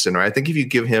Ferguson, right? I think if you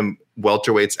give him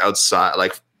welterweights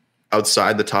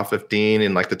outside the top 15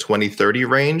 in the 20-30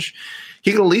 range,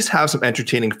 he can at least have some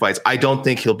entertaining fights. I don't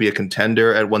think he'll be a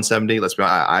contender at 170. Let's be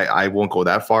honest, I won't go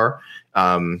that far.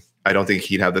 I don't think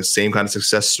he'd have the same kind of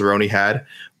success Cerrone had,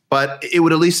 but it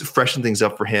would at least freshen things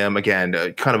up for him.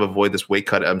 Again, kind of avoid this weight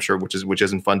cut, I'm sure, which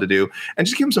isn't fun to do, and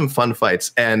just give him some fun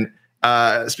fights. And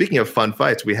speaking of fun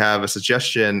fights, we have a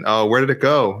suggestion. Oh, where did it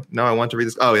go? No, I want to read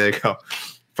this. Oh, there you go.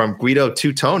 From Guido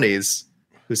to Tony's,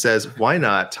 who says, why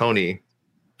not Tony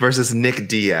versus Nick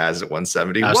Diaz at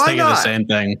 170? I was thinking the same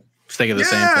thing. Same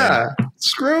thing.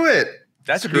 Screw it.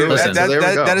 That's a beautiful.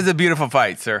 That is a beautiful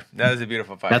fight, sir. That is a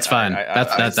beautiful fight. That's fine.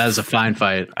 That is a fine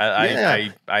fight.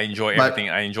 I enjoy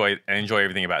everything. I enjoy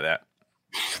everything about that.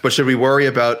 But should we worry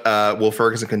about will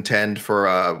Ferguson contend for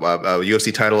a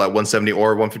UFC title at 170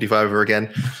 or 155 ever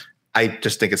again? I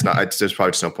just think it's not. There's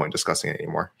probably just no point discussing it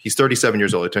anymore. He's 37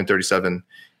 years old. He turned 37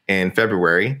 in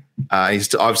February.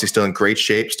 He's obviously still in great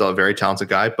shape. Still a very talented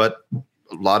guy, but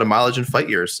a lot of mileage in fight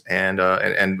years, and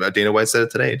Dana White said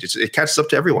it today. It catches up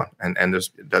to everyone, and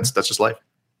that's just life.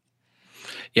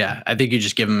 Yeah, I think you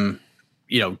just give him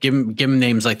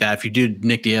names like that. If you do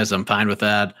Nick Diaz, I'm fine with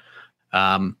that.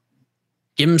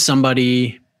 Give him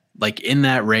somebody in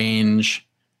that range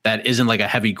that isn't a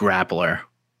heavy grappler,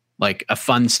 a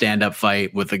fun stand-up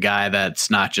fight with a guy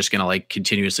that's not just gonna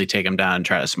continuously take him down and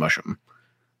try to smush him.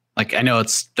 I know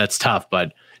that's tough,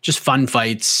 but just fun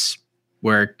fights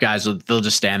where guys they'll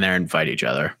just stand there and fight each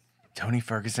other. Tony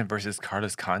Ferguson versus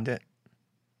Carlos Condit.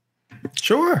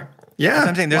 Sure. Yeah.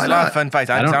 I'm saying there's a lot of fun fights.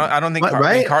 I don't think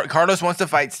Carlos wants to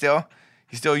fight still.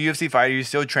 He's still a UFC fighter. He's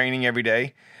still training every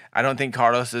day. I don't think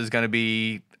Carlos is going to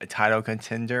be a title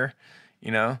contender,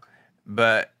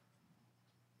 but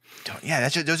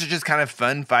those are just kind of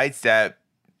fun fights that,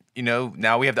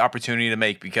 now we have the opportunity to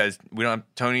make, because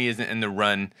Tony isn't in the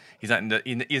run. He's not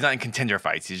in contender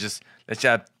fights. Let's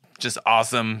have just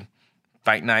awesome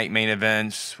fight night main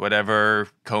events, whatever,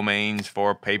 co-mains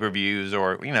for pay-per-views,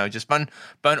 or just fun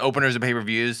openers of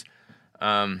pay-per-views.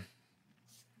 But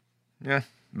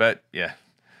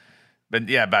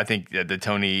I think the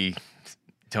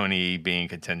Tony being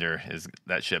contender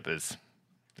that ship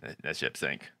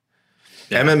sank.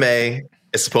 Yeah. MMA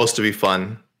is supposed to be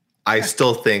fun. I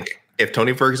still think if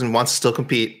Tony Ferguson wants to still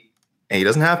compete, and he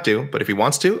doesn't have to, but if he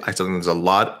wants to, I still think there's a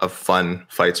lot of fun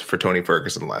fights for Tony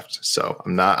Ferguson left. So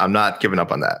I'm not giving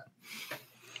up on that.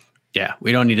 Yeah,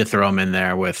 we don't need to throw him in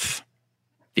there with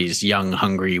these young,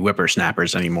 hungry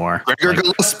whippersnappers anymore. Gregor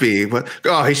Gillespie.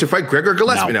 He should fight Gregor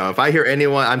Gillespie. No, if I hear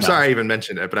anyone, I'm sorry I even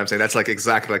mentioned it, but I'm saying that's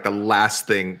exactly the last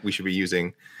thing we should be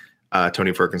using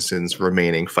Tony Ferguson's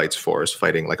remaining fights for, is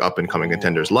fighting up and coming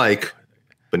contenders like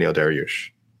Beneil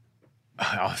Dariush.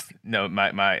 I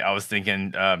was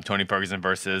thinking Tony Ferguson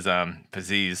versus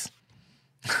Faziz.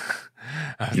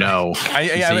 No.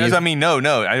 I mean, no.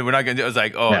 We're not gonna do. I was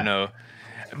like, no.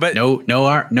 But no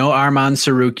Arman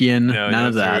Sarukian, none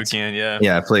of that. Sarukian,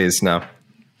 yeah, please no.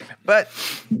 But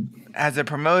as a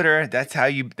promoter, that's how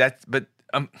you. But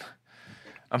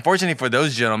unfortunately for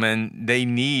those gentlemen, they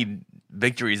need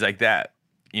victories like that.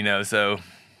 So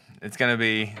it's gonna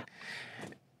be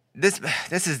this.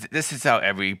 This is how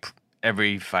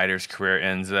every fighter's career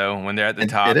ends, though. When they're at the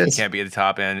top, you can't be at the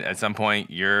top, and at some point,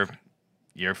 you're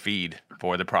feed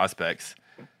for the prospects.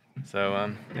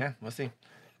 So we'll see.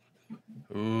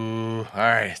 Ooh, all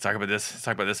right. Let's talk about this. Let's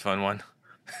talk about this fun one.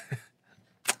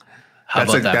 How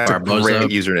about that Barboza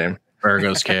great username.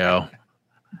 Burgos KO.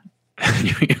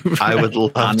 I would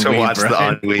love to watch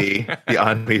the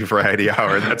Ennui Variety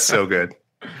Hour. That's so good.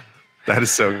 That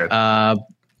is so good.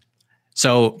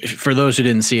 So for those who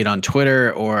didn't see it on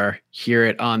Twitter or hear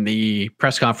it on the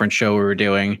press conference show we were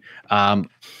doing,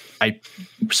 I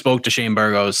spoke to Shane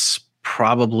Burgos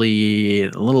probably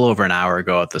a little over an hour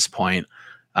ago at this point,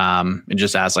 and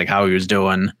just asked like how he was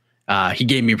doing. He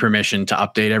gave me permission to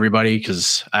update everybody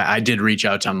because I did reach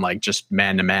out to him like just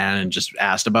man to man and just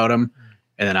asked about him.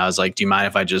 And then I was like, do you mind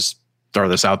if I just throw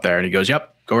this out there? And he goes,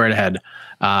 yep, go right ahead.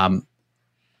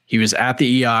 He was at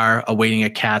the ER awaiting a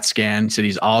CAT scan, said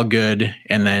he's all good.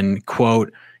 And then,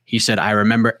 quote, he said, I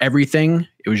remember everything.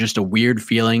 It was just a weird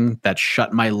feeling that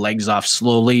shut my legs off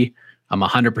slowly. I'm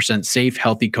 100% safe,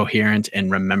 healthy, coherent,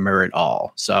 and remember it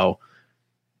all. So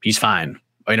he's fine.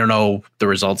 I don't know the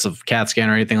results of CAT scan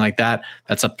or anything like that.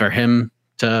 That's up for him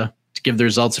to give the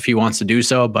results if he wants to do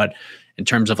so. But in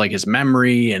terms of like his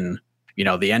memory and,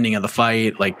 the ending of the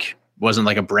fight, like wasn't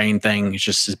like a brain thing. It's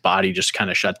just his body just kind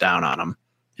of shut down on him.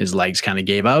 His legs kind of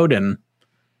gave out and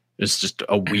it's just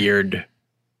a weird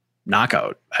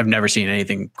knockout. I've never seen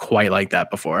anything quite like that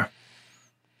before.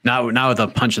 Not with a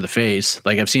punch of the face.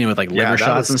 Like I've seen it with like liver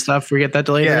shots and stuff where you get that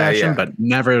delayed reaction, but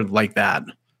never like that.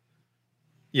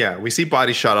 Yeah, we see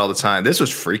body shot all the time. This was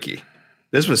freaky.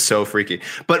 This was so freaky.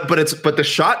 But the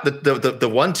shot, the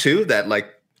 1-2 that like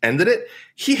ended it,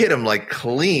 he hit him like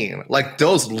clean. Like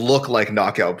those look like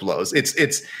knockout blows.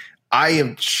 I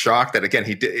am shocked that again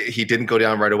he didn't go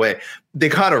down right away. They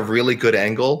caught a really good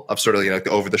angle of sort of like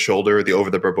the over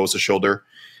the Barboza shoulder.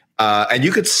 And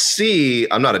you could see,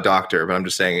 I'm not a doctor, but I'm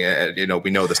just saying,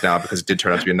 we know this now because it did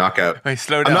turn out to be a knockout. Wait,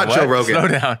 slow down. I'm not Joe Rogan. Slow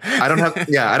down. I don't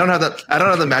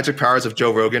have the magic powers of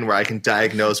Joe Rogan where I can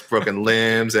diagnose broken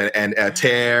limbs and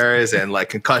tears and like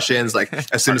concussions, like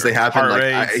as soon as they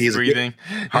happen. He's breathing,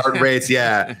 heart rates.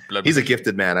 Yeah, he's a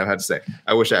gifted man. I have to say,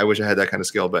 I wish I had that kind of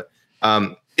skill. But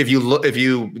if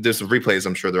there's some replays,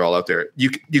 I'm sure they're all out there. You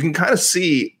can kind of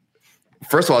see.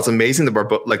 First of all, it's amazing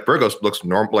that Burgos looks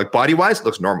normal, like body wise,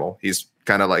 looks normal. He's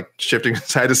kind of like shifting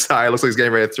side to side. Looks like he's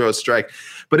getting ready to throw a strike,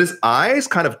 but his eyes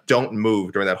kind of don't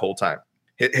move during that whole time.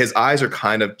 His eyes are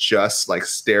kind of just like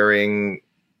staring.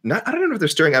 I don't know if they're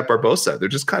staring at Barboza. They're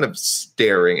just kind of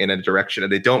staring in a direction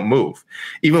and they don't move.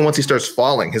 Even once he starts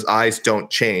falling, his eyes don't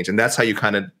change. And that's how you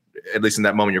kind of, at least in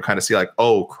that moment, you kind of see like,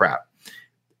 oh crap,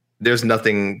 there's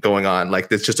nothing going on. Like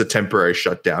it's just a temporary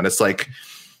shutdown. It's like,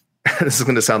 this is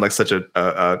going to sound like such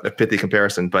a pithy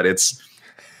comparison, but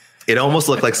it almost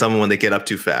looked like someone when they get up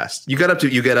too fast. You get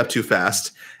up too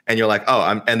fast, and you're like,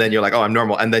 I'm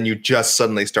normal, and then you just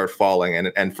suddenly start falling,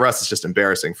 and for us, it's just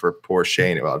embarrassing. For poor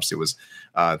Shane, it obviously was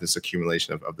this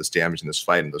accumulation of this damage in this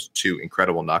fight and those two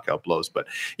incredible knockout blows. But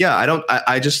yeah,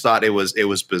 I just thought it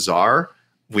was bizarre.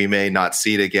 We may not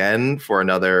see it again for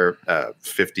another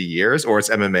 50 years, or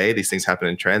it's MMA. These things happen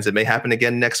in trends. It may happen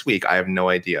again next week. I have no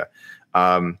idea.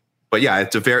 But yeah,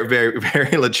 it's a very, very,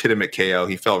 very legitimate KO.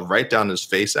 He fell right down his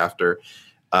face after.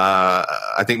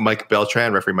 I think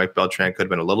referee Mike Beltran could have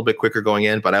been a little bit quicker going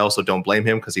in, but I also don't blame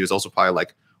him because he was also probably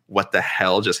like, what the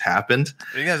hell just happened?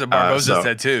 I think that's what Barboza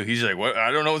said too. He's like, "What?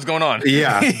 I don't know what's going on."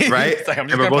 Yeah, right. It's like, I'm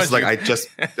just and Barboza's like, I just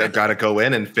got to go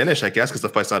in and finish, I guess, because the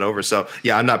fight's not over. So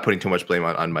yeah, I'm not putting too much blame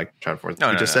on Mike Beltran.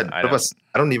 I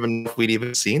don't even know if we'd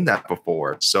even seen that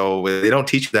before. So they don't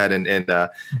teach that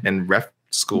in ref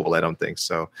school, I don't think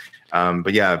so.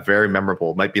 But yeah, very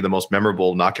memorable. Might be the most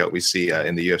memorable knockout we see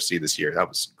in the UFC this year. That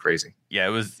was crazy. Yeah,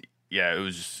 it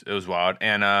was wild.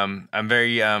 And I'm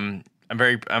very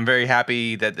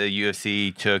happy that the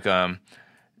UFC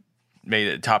made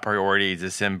it a top priority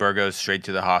to send Burgos straight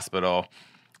to the hospital,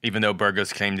 even though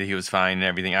Burgos claimed that he was fine and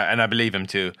everything. And I believe him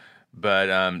too.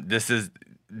 But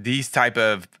these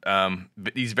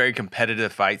very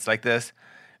competitive fights like this,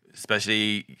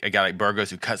 especially a guy like Burgos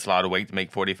who cuts a lot of weight to make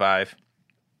 45.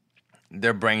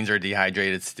 Their brains are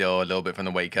dehydrated still a little bit from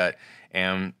the weight cut.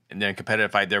 And in a competitive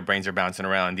fight, their brains are bouncing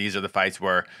around. These are the fights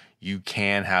where you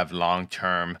can have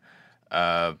long-term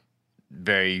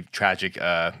very tragic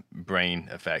brain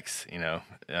effects,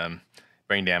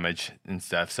 brain damage and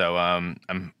stuff. So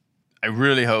I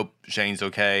really hope Shane's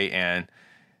okay and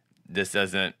this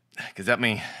doesn't, because that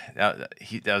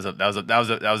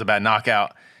was a bad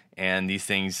knockout, and these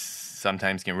things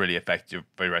sometimes can really affect you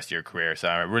for the rest of your career. So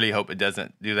I really hope it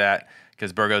doesn't do that,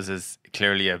 because Burgos is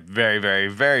clearly a very, very,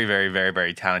 very, very, very,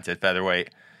 very talented featherweight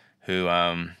who,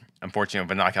 unfortunately,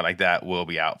 with a knockout like that, will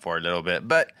be out for a little bit.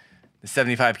 But the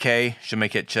 75K should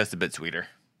make it just a bit sweeter.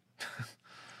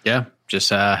 Yeah, just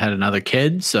had another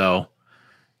kid, so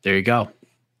there you go.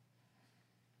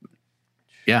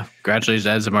 Yeah, congratulations,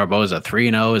 Edson Barboza.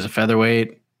 3-0 as a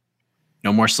featherweight.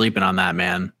 No more sleeping on that,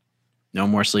 man. No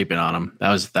more sleeping on him.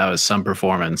 That was some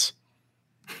performance.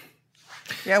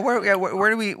 Yeah, where are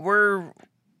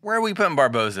we putting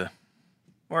Barboza?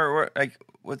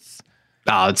 What's?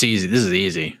 Oh, it's easy. This is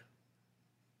easy.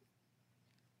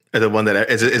 The one that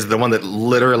is the one that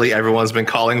literally everyone's been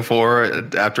calling for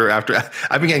after I've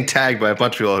been getting tagged by a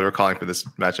bunch of people who are calling for this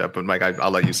matchup. But Mike,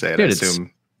 I'll let you say it. Dude, I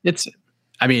assume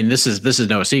I mean, this is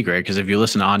no secret, because if you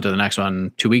listen on to the next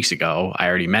one 2 weeks ago, I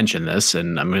already mentioned this,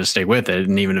 and I'm going to stay with it.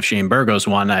 And even if Shane Burgos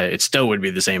won, it still would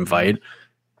be the same fight.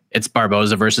 It's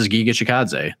Barboza versus Giga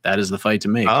Chikadze. That is the fight to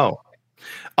make.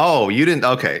 Oh, you didn't?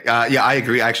 Okay. Yeah, I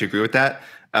agree. I actually agree with that.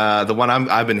 The one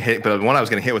I've been hit, but the one I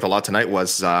was going to hit with a lot tonight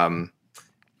was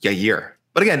Yair.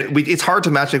 But again, it's hard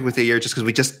to match it with Yair just because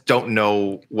we just don't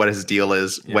know what his deal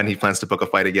is, when he plans to book a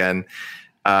fight again.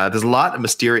 There's a lot of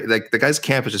mysterious. Like, the guy's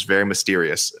camp is just very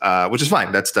mysterious, which is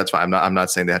fine. That's fine. I'm not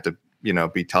saying they have to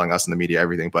be telling us in the media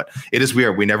everything, but it is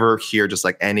weird. We never hear just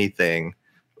like anything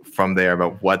from there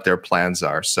about what their plans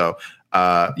are. So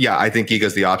I think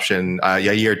Giga's the option.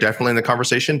 Yair definitely in the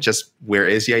conversation. Just where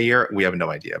is Yair? We have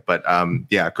no idea. But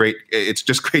great. It's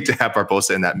just great to have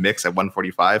Barboza in that mix at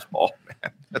 145. Oh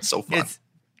man, that's so fun.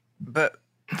 But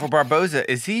for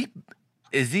Barboza, is he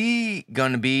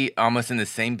going to be almost in the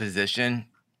same position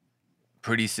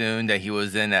pretty soon that he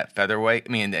was in at featherweight?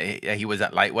 I mean, that he was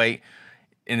at lightweight,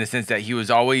 in the sense that he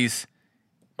was always,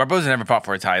 Barboza never fought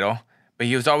for a title, but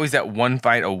he was always that one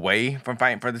fight away from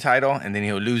fighting for the title, and then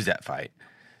he'll lose that fight.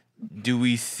 Do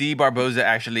we see Barboza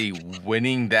actually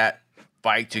winning that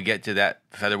fight to get to that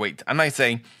featherweight? I'm not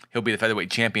saying he'll be the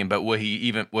featherweight champion, but will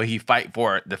he fight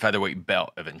for the featherweight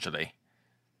belt eventually?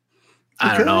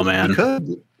 I don't know, man.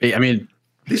 I mean,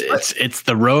 it's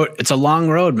the road. It's a long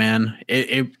road, man.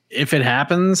 If it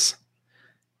happens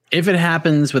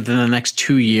within the next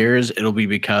 2 years, it'll be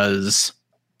because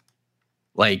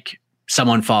like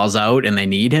someone falls out and they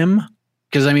need him.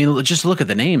 Because I mean, just look at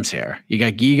the names here. You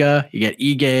got Giga, you got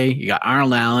Ige, you got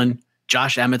Arnold Allen,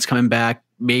 Josh Emmett's coming back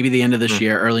maybe the end of this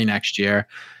year, early next year.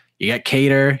 You got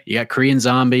Cater, you got Korean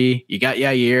Zombie, you got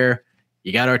Yair,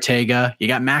 you got Ortega, you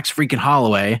got Max freaking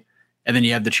Holloway. And then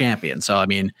you have the champion. So, I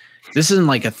mean, this isn't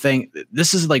like a thing.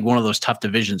 This is like one of those tough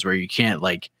divisions where you can't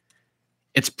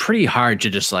it's pretty hard to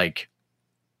just like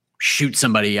shoot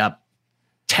somebody up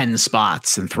 10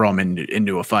 spots and throw them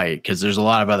into a fight. Cause there's a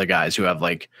lot of other guys who have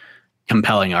like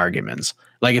compelling arguments.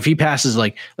 Like if he passes,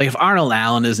 like if Arnold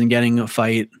Allen isn't getting a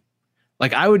fight,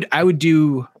 like I would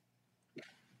do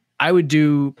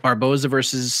Barboza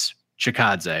versus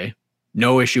Chikadze.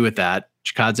 No issue with that.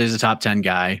 Chikadze is a top 10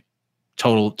 guy.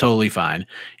 Totally fine.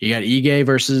 You got Ige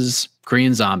versus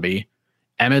Korean Zombie.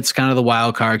 Emmett's kind of the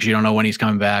wild card because you don't know when he's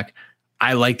coming back.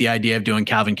 I like the idea of doing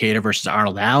Calvin Kattar versus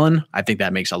Arnold Allen. I think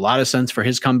that makes a lot of sense for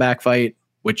his comeback fight,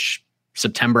 which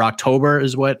September, October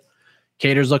is what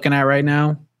Kattar's looking at right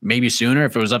now. Maybe sooner.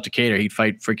 If it was up to Kattar, he'd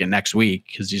fight freaking next week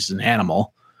because he's an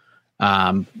animal.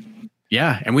 And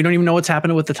we don't even know what's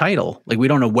happening with the title. Like, we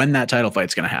don't know when that title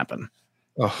fight's going to happen.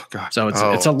 Oh God! So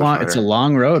it's a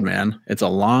long road, man. It's a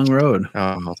long road.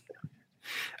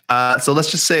 So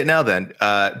let's just say it now. Then,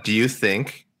 do you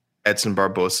think Edson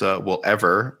Barboza will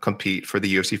ever compete for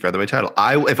the UFC featherweight title?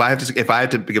 If I have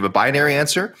to give a binary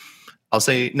answer, I'll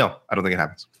say no. I don't think it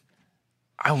happens.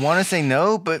 I want to say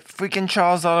no, but freaking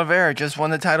Charles Oliveira just won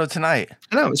the title tonight.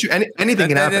 No, it's true. Anything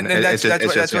can happen.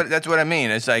 That's what I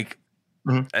mean. It's like,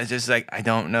 it's just like I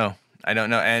don't know.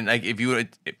 And like if you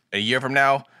a year from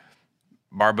now,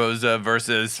 Barboza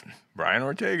versus Brian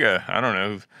Ortega. I don't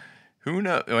know. Who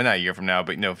knows? Well, not a year from now,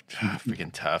 but freaking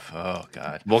tough. Oh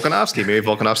God. Volkanovski. Maybe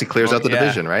Volkanovski clears out the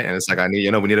division, right? And it's like we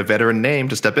need a veteran name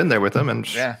to step in there with him, and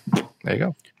there you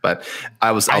go. But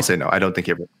I'll say no. I don't think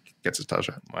he ever gets his title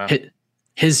shot. Wow.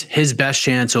 His best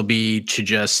chance will be to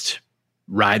just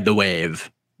ride the wave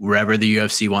wherever the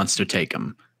UFC wants to take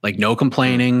him. Like, no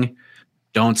complaining.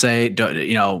 Don't say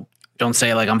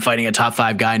like I'm fighting a top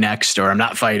 5 guy next, or I'm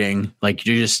not fighting. Like,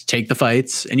 you just take the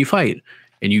fights and you fight,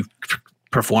 and you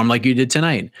perform like you did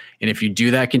tonight. And if you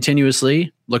do that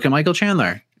continuously, look at Michael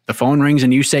Chandler. The phone rings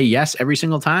and you say yes every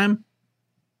single time.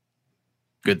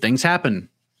 Good things happen,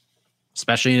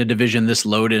 especially in a division this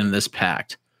loaded and this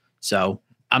packed. So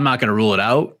I'm not going to rule it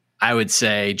out. I would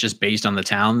say just based on the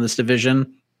talent in this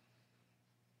division,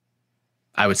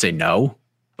 I would say no.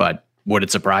 But would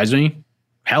it surprise me?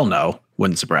 Hell no.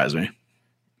 Wouldn't surprise me.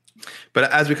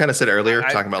 But as we kind of said earlier,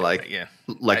 talking about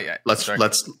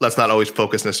let's not always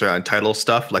focus necessarily on title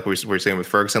stuff. Like we were saying with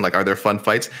Ferguson, like, are there fun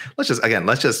fights? Let's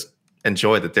just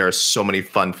enjoy that there are so many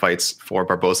fun fights for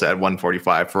Barbosa at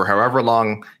 145 for however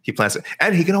long he plans it.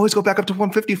 And he can always go back up to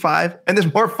 155 and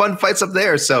there's more fun fights up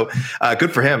there. So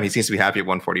good for him. He seems to be happy at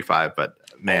 145. But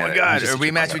man, oh my God, a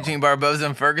rematch between Barbosa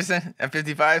and Ferguson at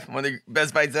 55, one of the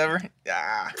best fights ever.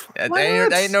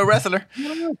 That ain't no wrestler.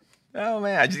 Oh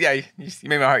man, you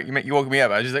made my heart. You woke me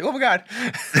up. I was just like, oh my God.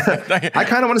 I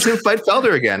kind of want to see him fight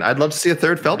Felder again. I'd love to see a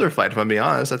third Felder fight. If I'm being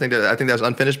honest, I think that's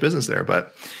unfinished business there.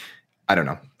 But I don't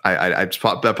know. That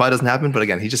probably doesn't happen. But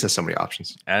again, he just has so many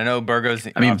options. And I know Burgos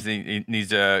obviously he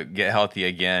needs to get healthy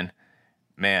again,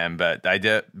 man. But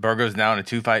Burgos now on a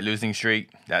 2-fight losing streak.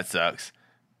 That sucks.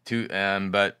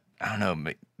 But I don't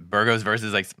know. Burgos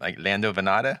versus like Lando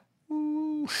Venata.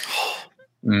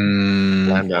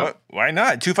 Lando. Why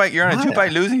not? You're on a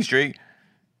 2-fight losing streak.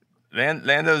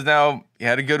 Lando's now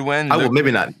had a good win.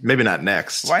 Maybe not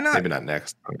next. Why not? Maybe not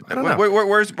next. I don't know.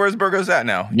 Where's Burgos at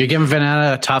now? You're giving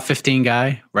Venata a top 15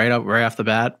 guy right off the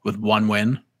bat with one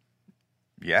win.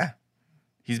 Yeah,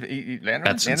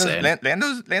 That's insane.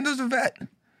 Lando's a vet.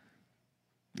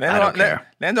 I don't care.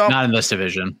 Not in this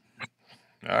division.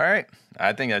 All right.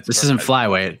 I think this isn't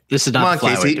flyweight. This is not the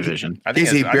flyweight division.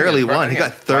 He barely won. He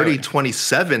got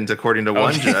 30-27 according to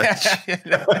one judge.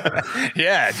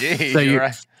 Yeah, geez. So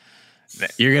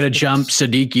you're going to jump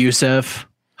Sadiq Youssef,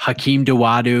 Hakeem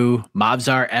Dawodu,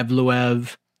 Mavzar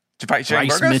Evloev, to fight Shane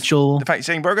Bryce Burgos? Mitchell. To fight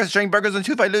Shane Burgos? Shane Burgos on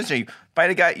 2-fight losing streak.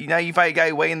 You fight a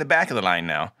guy way in the back of the line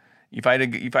now. You fight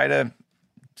a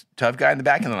tough guy in the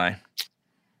back of the line.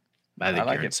 I think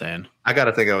you're insane. I got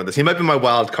to think about this. He might be my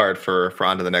wild card for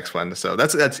on to the next one. So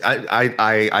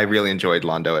I really enjoyed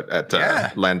Lando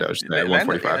at Lando's today,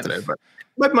 145 today, but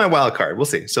might be my wild card. We'll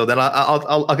see. So then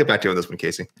I'll get back to you on this one,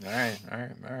 Casey. All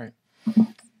right.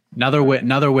 Another win.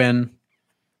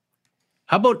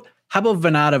 How about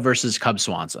Venata versus Cub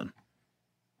Swanson?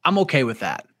 I'm okay with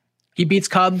that. He beats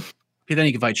Cub, then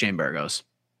he can fight Shane Burgos.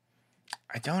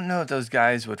 I don't know if those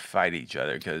guys would fight each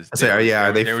other because are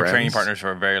they were training partners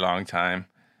for a very long time.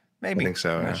 Maybe. I think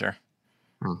so. I'm yeah. not sure.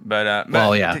 But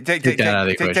take that out of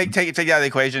the equation. Take it out of the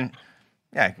equation.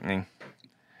 Yeah, I mean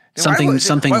something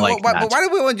like that. But why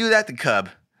do we want to do that to Cub?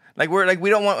 We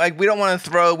don't want to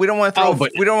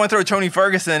throw Tony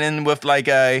Ferguson in with like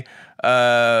a who'd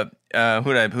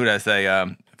I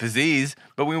say Faziz,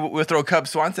 but we'll throw Cub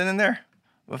Swanson in there.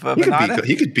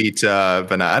 He could beat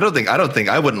Venata.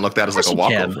 I wouldn't look at that as like a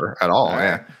walkover at all.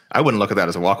 Yeah, I wouldn't look at that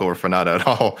as a walkover for Venata at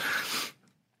all.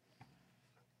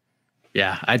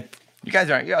 Yeah, you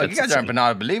guys aren't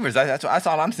Venata believers. That's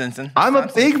all I'm sensing. I'm a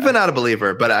big Venata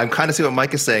believer, but I'm kind of see what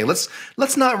Mike is saying. Let's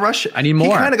not rush it. I need more.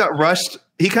 He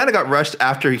kind of got rushed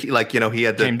after he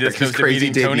had his crazy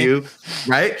debut,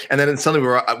 right? And then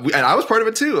suddenly and I was part of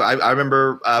it too. I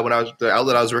remember when I was the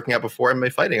outlet I was working at before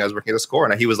MMA fighting, I was working at a Score,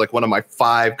 and he was like one of my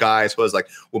 5 guys who was like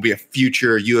will be a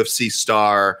future UFC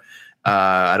star.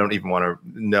 I don't even want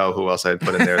to know who else I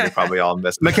put in there. They probably all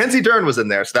missed. Mackenzie Dern was in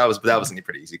there, so that was a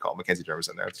pretty easy call. Mackenzie Dern was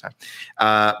in there at the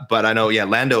time. But I know,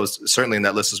 Lando's certainly in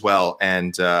that list as well.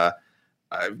 And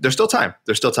there's still time.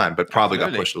 But probably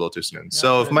got pushed a little too soon.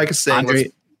 So if Mike is saying,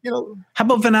 how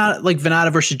about Venata? Like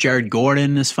Venata versus Jared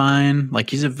Gordon is fine. Like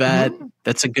he's a vet. Mm-hmm.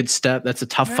 That's a good step. That's a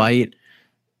tough fight.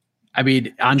 I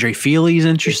mean, Andre Feely's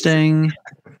interesting.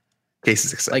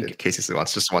 Casey's excited. Casey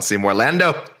wants to see more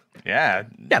Lando. Yeah,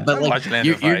 but like I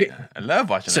love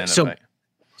watching Lando fight.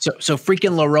 So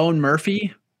freaking Lerone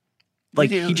Murphy, like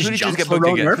he just jumps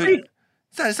Lerone Murphy.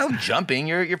 It's not jumping.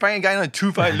 You're fighting a guy on a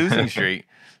 2-fight losing streak.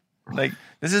 Like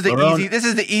this is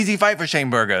the easy fight for Shane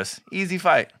Burgos. Easy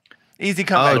fight, easy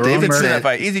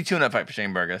comeback. Easy tune-up fight for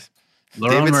Shane Burgos.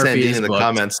 David Sandine in the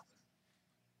comments.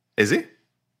 Is he?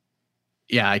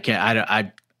 Yeah, I can't.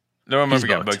 Lerone Murphy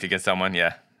got booked against someone.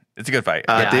 Yeah. It's a good fight.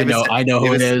 I know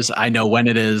who it is. I know when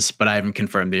it is, but I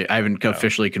haven't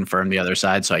officially confirmed the other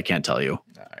side, so I can't tell you.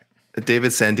 All right.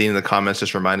 David Sandine in the comments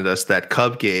just reminded us that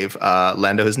Cub gave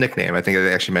Lando his nickname. I think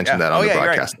they actually mentioned that on the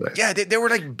broadcast today. Yeah, they were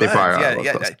like buds.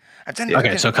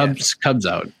 Okay, so Cub's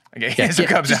out. Okay, so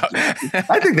Cub's out.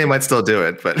 I think they might still do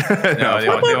it, but no, they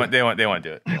won't do it. They won't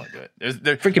do it.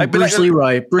 Freaking Bruce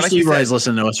Leroy. Bruce Leroy's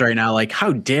listening to us right now. Like,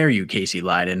 how dare you, Casey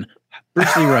Leiden?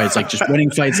 Bruce Leroy's like just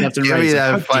winning fights left and Give right. me Like,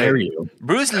 that how fight. dare you?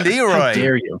 Bruce How Leroy.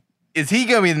 dare you? Is he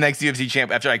going to be the next UFC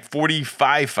champ after like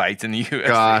 45 fights in the UFC?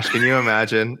 Gosh, can you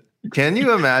imagine? Can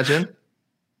you imagine?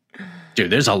 Dude,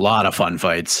 there's a lot of fun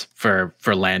fights for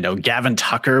Lando. Gavin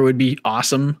Tucker would be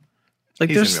awesome. Like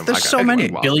He's there's gonna be- so many.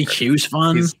 Billy Hughes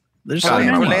fun. There's so many.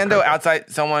 Orlando outside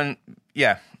someone,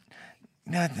 yeah.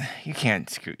 No, you can't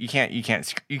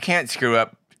screw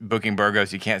up booking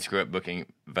Burgos. You can't screw up booking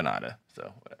Venata.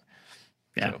 So whatever.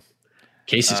 Yeah. So,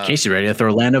 Casey's ready to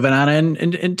throw Lando Venata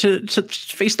in to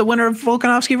face the winner of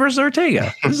Volkanovski versus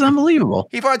Ortega. This is unbelievable.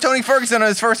 he fought Tony Ferguson on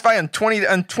his first fight on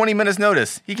 20 minutes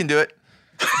notice. He can do it.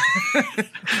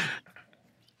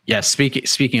 Yeah,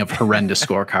 speaking of horrendous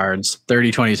scorecards,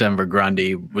 30-27 for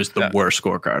Grundy was the worst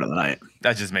scorecard of the night.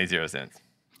 That just made zero sense.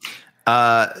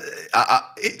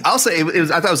 I'll say it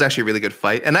was. I thought it was actually a really good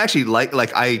fight, and actually, like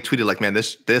I tweeted, like, man,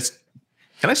 this.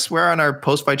 Can I swear on our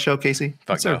post-fight show, Casey?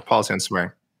 What's our policy on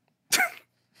swearing?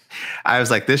 I was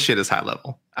like, this shit is high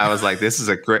level. I was like, this is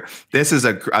a great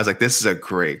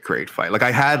fight. Like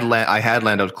I had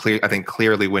Lando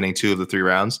clearly winning 2 of the 3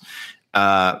 rounds.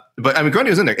 But I mean,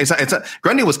 Grundy was in there.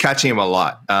 Grundy was catching him a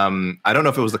lot. I don't know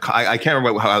if it was I can't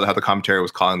remember how the commentary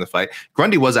was calling the fight.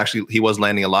 Grundy was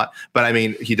landing a lot, but I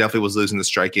mean, he definitely was losing the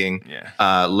striking.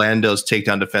 Yeah. Lando's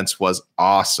takedown defense was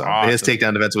awesome. His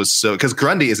takedown defense was because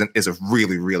Grundy is a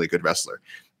really, really good wrestler.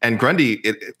 And Grundy,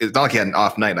 it's not like he had an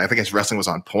off night. I think his wrestling was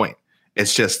on point.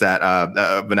 It's just that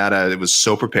Venata was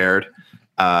so prepared.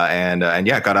 And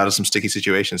got out of some sticky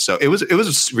situations. So it was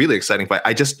a really exciting fight.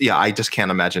 I just can't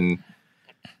imagine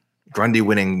Grundy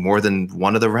winning more than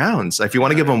one of the rounds. If you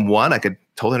want to give him one, I could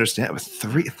totally understand. With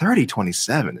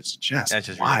 30-27, it's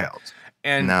just wild. Really.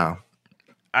 And no,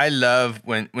 I love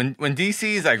when DC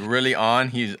is like really on,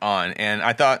 he's on. And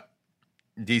I thought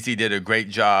DC did a great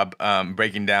job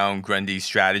breaking down Grundy's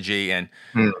strategy and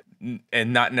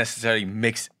not necessarily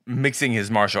mixing his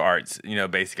martial arts,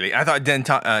 basically. I thought Den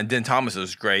Thomas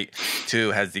was great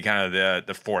too, has the kind of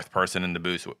the fourth person in the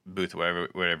booth,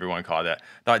 whatever you want to call that.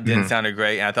 I thought Den sounded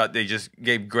great, and I thought they just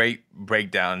gave great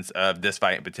breakdowns of this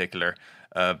fight in particular,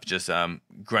 of just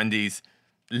Grundy's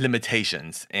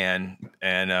limitations and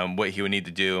what he would need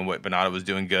to do and what Venata was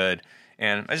doing good.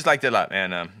 And I just liked it a lot.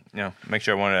 And make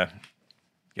sure I want to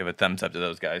give a thumbs up to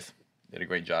those guys. They did a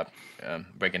great job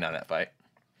breaking down that fight.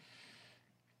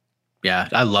 Yeah,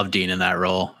 I love Dean in that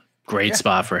role. Great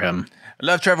spot for him. I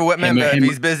love Trevor Whitman, but if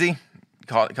he's busy,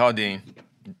 call Dean.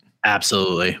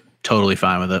 Absolutely. Totally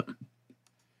fine with it.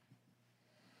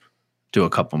 Do a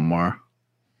couple more.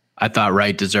 I thought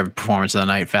Wright deserved performance of the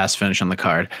night. Fast finish on the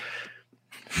card.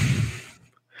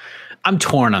 I'm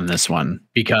torn on this one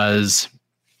because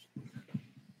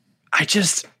I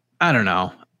don't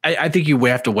know. I think you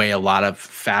have to weigh a lot of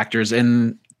factors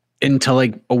into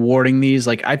like awarding these.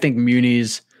 Like I think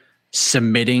Muniz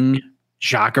submitting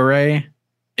Jacare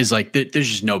is like there's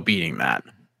just no beating that.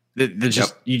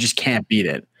 You just can't beat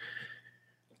it.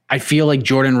 I feel like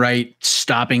Jordan Wright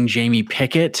stopping Jamie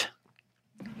Pickett.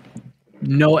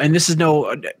 No, and this is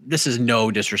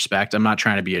no disrespect. I'm not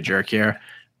trying to be a jerk here,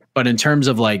 but in terms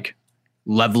of like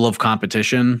level of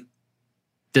competition,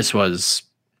 this was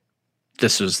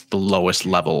the lowest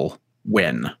level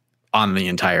win on the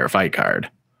entire fight card.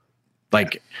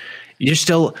 Like you're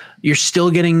still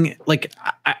getting like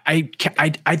I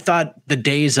thought the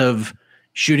days of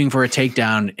shooting for a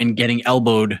takedown and getting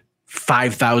elbowed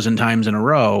 5,000 times in a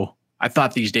row, I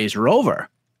thought these days were over.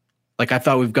 Like I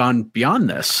thought we've gone beyond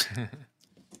this.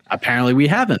 Apparently we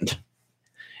haven't.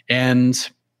 And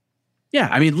yeah,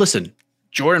 I mean, listen,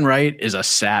 Jordan Wright is a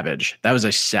savage. That was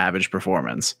a savage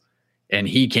performance. And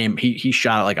he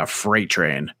shot it like a freight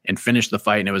train and finished the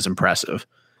fight, and it was impressive.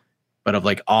 But of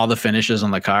like all the finishes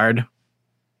on the card,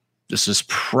 this is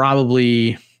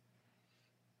probably,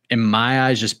 in my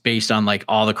eyes, just based on like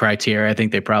all the criteria I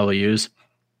think they probably use,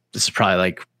 this is probably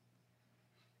like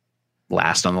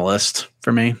last on the list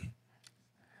for me.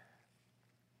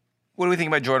 What do we think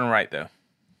about Jordan Wright, though?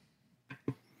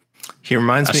 He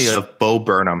reminds me of Bo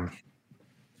Burnham.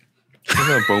 You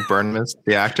know who Bo Burnham is,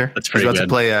 the actor? That's pretty good. He's about to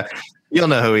play you'll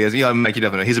know who he is. Mike, you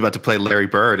definitely know. He's about to play Larry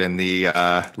Bird in the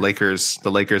Lakers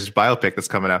biopic that's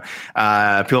coming out.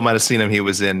 People might have seen him. He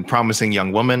was in Promising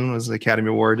Young Woman, was the Academy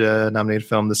Award nominated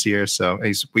film this year. So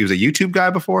he was a YouTube guy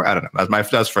before. I don't know. That was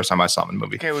the first time I saw him in the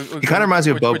movie. Okay, he kind of reminds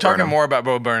me of Bo Burnham. We're talking more about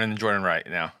Bo Burnham than Jordan Wright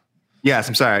now. Yes,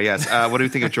 I'm sorry. Yes. What do you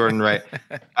think of Jordan Wright?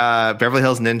 Beverly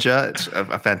Hills Ninja. It's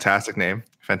a fantastic name.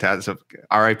 Fantastic.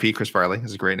 R.I.P. Chris Farley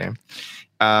is a great name.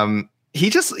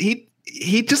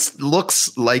 he just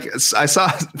looks like, I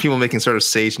saw people making sort of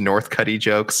Sage Northcutty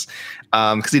jokes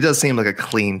because he does seem like a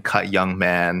clean cut young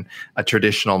man, a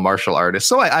traditional martial artist.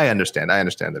 So I understand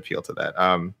the appeal to that.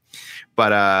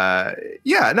 I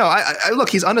look,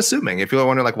 he's unassuming. If you're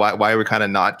wondering like why are we kind of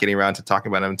not getting around to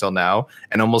talking about him until now,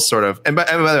 and almost sort of, and by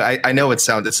the way, I know it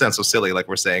sounds so silly, like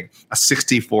we're saying a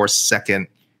 64-second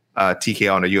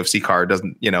TKO on a UFC card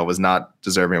doesn't, was not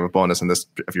deserving of a bonus in this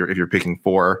if you're picking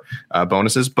 4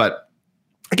 bonuses, but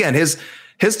again, his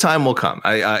time will come.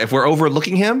 If we're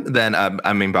overlooking him, then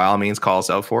by all means, call us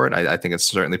out for it. I think it's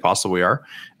certainly possible we are,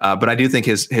 but I do think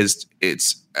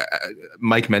it's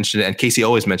Mike mentioned it, and Casey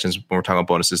always mentions when we're talking about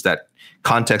bonuses that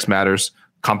context matters,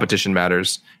 competition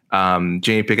matters.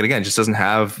 Jamie Pickett again just doesn't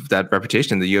have that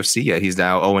reputation in the UFC yet. He's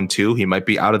now 0-2. He might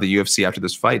be out of the UFC after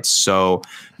this fight. So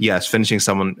yes, finishing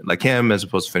someone like him as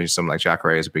opposed to finishing someone like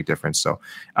Jacare is a big difference. So,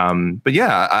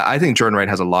 I think Jordan Wright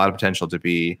has a lot of potential to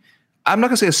be, I'm not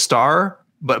going to say a star,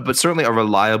 but certainly a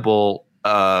reliable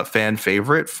fan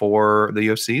favorite for the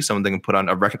UFC. Someone they can put on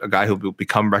a guy who will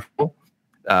become reputable.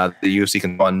 The UFC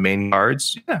can run main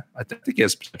cards. Yeah, I think he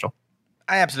has potential.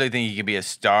 I absolutely think he could be a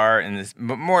star in this,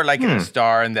 but more like a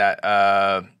star in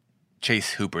that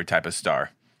Chase Hooper type of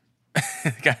star.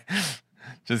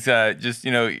 just I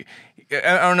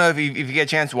don't know if you get a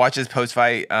chance to watch his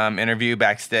post-fight interview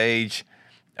backstage.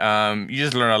 You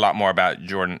just learn a lot more about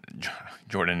Jordan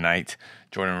Wright.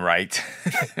 Jordan Wright.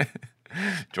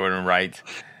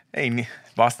 Hey,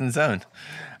 Boston Zone.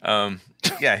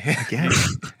 Yeah.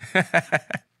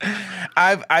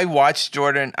 I watched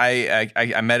Jordan.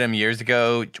 I met him years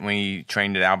ago when he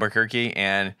trained at Albuquerque,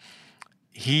 and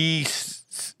he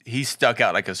stuck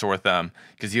out like a sore thumb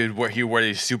because he would wear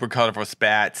these super colorful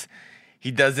spats.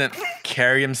 He doesn't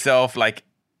carry himself like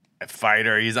a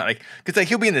fighter. He's not like, because like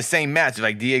he'll be in the same match with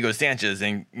like Diego Sanchez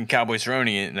and Cowboy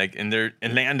Cerrone and they're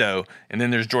in Lando, and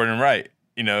then there's Jordan Wright.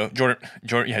 Jordan.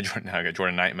 I got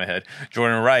Jordan Knight in my head.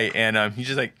 Jordan Wright, and he's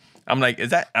just like, I'm like, is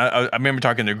that? I remember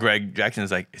talking to Greg Jackson.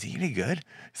 Is like, is he any good?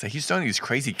 It's like he's throwing these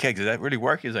crazy kicks. Does that really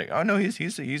work? He's like, oh no,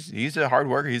 he's a hard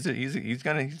worker. He's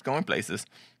going places.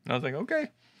 And I was like, okay.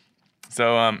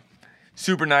 So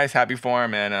super nice, happy for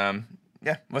him, and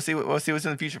we'll see what's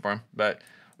in the future for him. But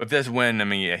with this win, I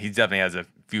mean, yeah, he definitely has a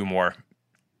few more.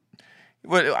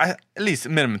 Well, at least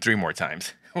minimum 3 more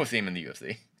times we'll see him in the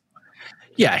UFC.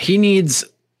 Yeah, he needs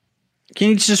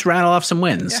to just rattle off some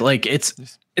wins. Yeah. Like it's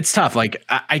tough. Like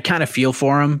I kind of feel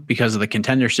for him because of the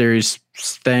Contender Series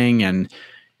thing, and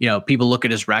people look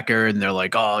at his record and they're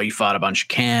like, "Oh, you fought a bunch of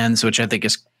cans," which I think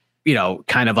is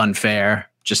kind of unfair.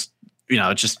 Just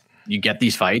you get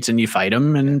these fights and you fight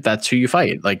them, and that's who you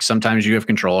fight. Like sometimes you have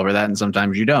control over that, and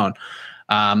sometimes you don't.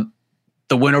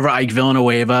 The win over Ike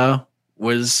Villanueva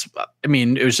was,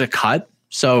 it was a cut,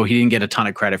 so he didn't get a ton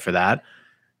of credit for that.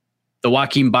 The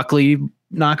Joaquin Buckley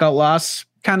knockout loss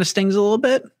kind of stings a little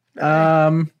bit.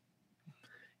 But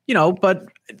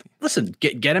listen,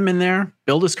 get him in there,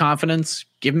 build his confidence,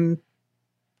 give him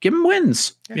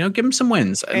wins. Give him some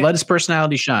wins. Let his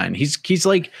personality shine. He's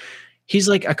like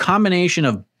a combination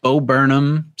of Bo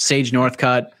Burnham, Sage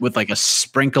Northcutt with like a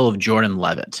sprinkle of Jordan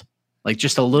Levitt. Like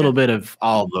just a little bit of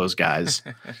all of those guys.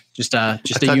 Just a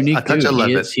unique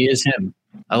dude. He is him.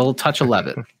 A little touch of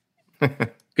Levitt.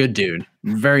 Good dude.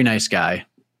 Very nice guy.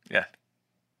 Yeah.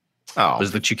 Oh,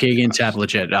 was the Chukagian tap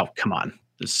legit? Oh, come on.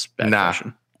 This is bad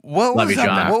question. What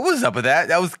was up with that?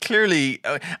 That was clearly.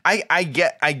 I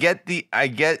get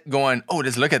going. Oh,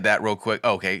 just look at that real quick.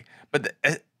 Okay, but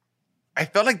I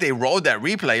felt like they rolled that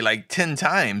replay like 10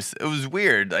 times. It was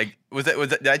weird. Like was that?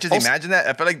 Did I just imagine that?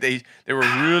 I felt like they were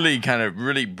really kind of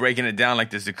really breaking it down like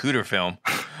the Zakuta film.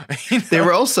 They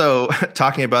were also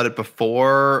talking about it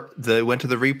before they went to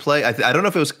the replay. I don't know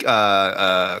if it was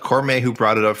Cormier who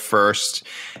brought it up first,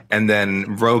 and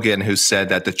then Rogan who said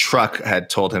that the truck had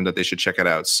told him that they should check it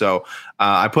out. So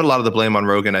I put a lot of the blame on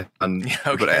Rogan,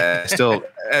 but I still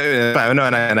no,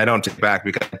 and I don't take it back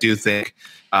because I do think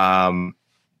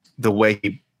the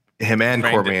way him and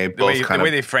Cormier both the way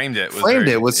they framed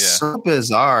it was so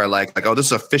bizarre. Like oh, this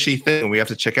is a fishy thing we have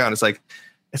to check out. And it's like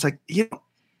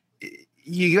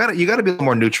you got to be a little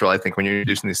more neutral, I think, when you're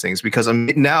introducing these things, because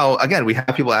now again we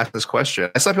have people ask this question.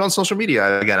 I saw people on social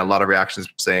media again, a lot of reactions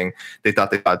saying they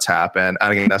thought they saw a tap, and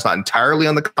again that's not entirely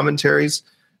on the commentaries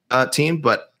team,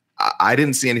 but I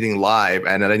didn't see anything live,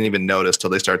 and I didn't even notice till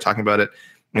they started talking about it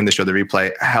and they showed the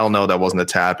replay. Hell no, that wasn't a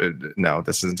tap. No,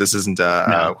 this isn't.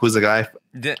 No. Who's the guy?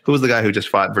 Who was the guy who just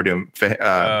fought Verdum?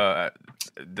 Fajeda.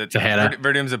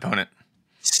 Verdum's opponent.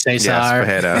 Cesar.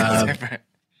 Yes, Fajeda.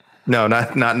 No,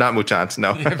 not Muchant.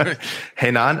 No,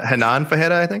 Henan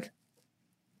Fajeda, I think.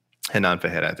 Henan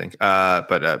Fahid, I think.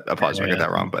 But apologies if I get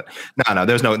that wrong. But no,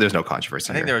 there's no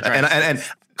controversy. I think here. they were trying and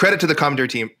credit to the commentary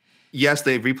team. Yes,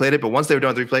 they replayed it, but once they were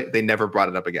done with the replay, they never brought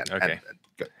it up again. Okay. And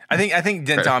good. I think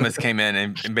Den Thomas came in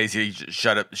and basically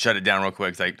shut it down real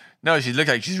quick. It's like, no, she looked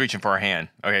like she's reaching for her hand.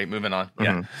 Okay, moving on. Mm-hmm.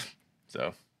 Yeah.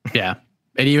 So Yeah.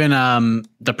 And even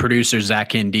the producer, Zach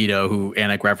Candido, who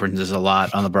Anik references a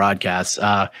lot on the broadcast,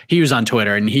 he was on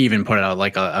Twitter and he even put out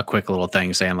like a quick little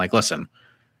thing saying like, listen,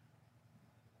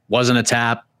 wasn't a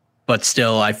tap, but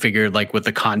still I figured like with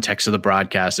the context of the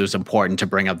broadcast, it was important to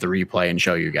bring up the replay and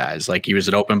show you guys. Like he was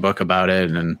an open book about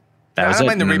it and that was it.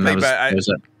 I don't mind the replay, that was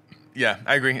it. Yeah,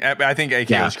 I agree. I think AK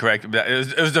was correct.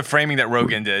 It was the framing that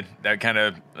Rogan did that kind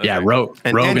of. Okay. Yeah, Rogan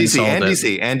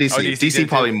DC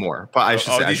probably more. But I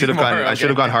should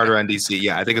have gone harder on DC.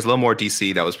 Yeah, I think it's a little more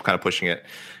DC that was kind of pushing it.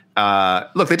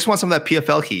 Look, they just want some of that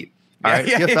PFL heat. All right,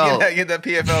 PFL. Get that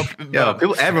PFL. Yeah,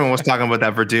 everyone was talking about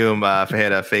that Verdum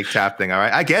Fajeda fake tap thing. All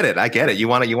right, I get it. You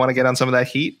want to get on some of that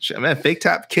heat, man. Fake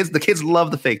tap. The kids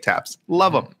love the fake taps.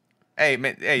 Love them. Hey,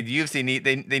 man, the UFC need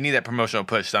that promotional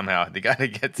push somehow. They gotta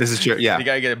get. This is true. Yeah, they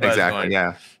gotta get it buzz going.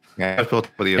 Yeah. Hey,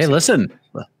 listen.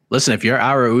 If you're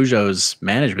Araujo's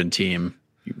management team,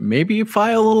 maybe you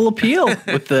file a little appeal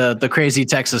with the crazy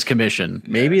Texas Commission.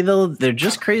 Maybe they're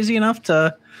just crazy enough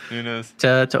to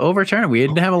overturn it. We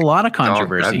didn't have a lot of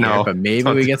controversy here, but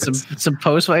maybe we get some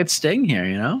post fight sting here.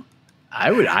 You know, I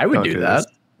would do that.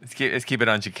 Let's keep it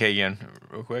on Chikagian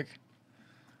real quick.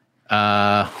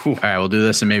 All right, we'll do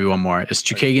this and maybe one more. Is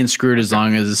Chikagian screwed as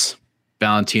long as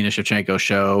Valentina Shevchenko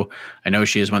show? I know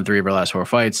she has won 3 of her last 4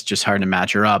 fights. Just hard to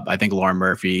match her up. I think Lauren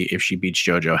Murphy, if she beats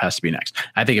JoJo, has to be next.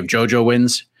 I think if JoJo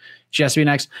wins, she has to be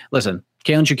next. Listen,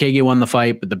 Katlyn Chikagian won the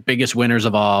fight, but the biggest winners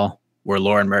of all were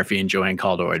Lauren Murphy and Joanne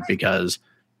Calderwood because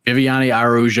Viviane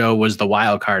Araujo was the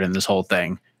wild card in this whole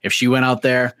thing. If she went out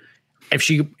there,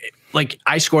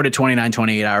 I scored at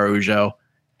 29-28 Araujo.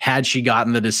 Had she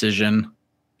gotten the decision,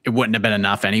 it wouldn't have been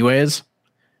enough anyways.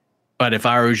 But if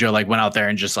Araujo went out there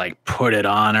and just put it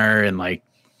on her and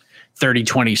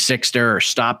 30-26'd her or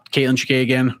stopped Katlyn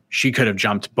Chikagian, she could have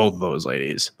jumped both of those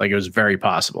ladies. It was very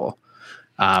possible.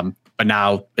 But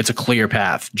now it's a clear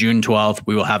path. June 12th,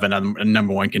 we will have a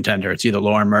number one contender. It's either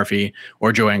Lauren Murphy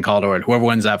or Joanne Calderwood. Whoever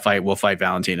wins that fight will fight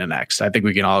Valentina next. I think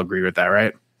we can all agree with that,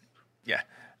 right? Yeah.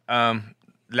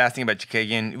 Last thing about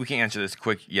Chikagian, we can answer this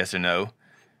quick yes or no.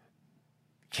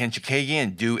 Can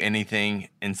Chikagian do anything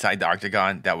inside the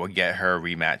octagon that will get her a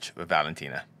rematch with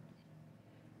Valentina?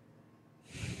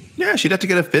 Yeah, she'd have to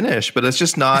get a finish, but it's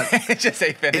just not. Just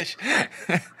say finish.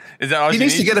 Is that all she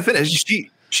needs to get a finish?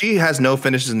 She has no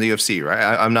finishes in the UFC,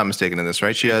 right? I'm not mistaken in this,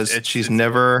 right? She's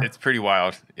never. It's pretty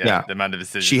wild. Yeah, the amount of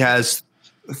decisions. She has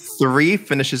 3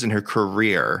 finishes in her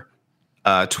career.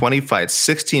 20 fights,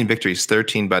 16 victories,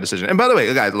 13 by decision. And by the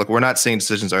way, guys, look, we're not saying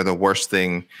decisions are the worst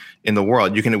thing in the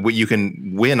world. You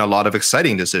can win a lot of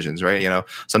exciting decisions, right?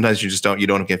 Sometimes you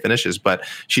don't get finishes, but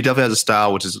she definitely has a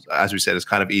style, which is, as we said, is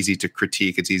kind of easy to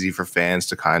critique. It's easy for fans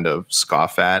to kind of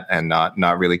scoff at and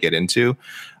not really get into.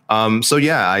 So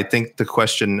yeah, I think the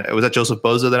question was that Joseph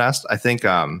Boza that asked. I think.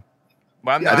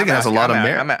 I think it has a lot of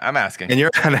merit. I'm asking. And you're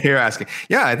asking.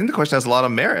 Yeah, I think the question has a lot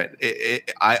of merit.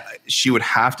 She would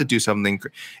have to do something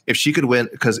if she could win,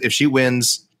 because if she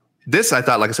wins this, I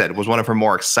thought, like I said, was one of her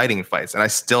more exciting fights, and I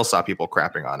still saw people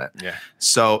crapping on it. Yeah.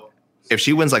 So if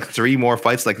she wins 3 more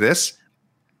fights like this,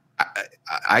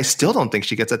 I still don't think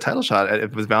she gets a title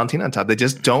shot with Valentina on top. They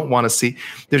just don't want to see.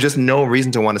 There's just no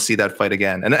reason to want to see that fight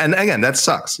again. And again, that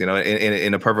sucks. In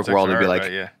a perfect world, it'd be like.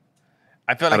 Right, yeah.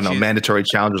 I feel like mandatory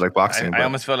challenges like boxing. I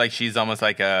almost feel like she's almost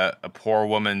like a poor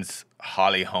woman's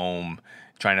Holly Holm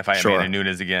trying to fight Amanda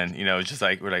Nunes again. It's just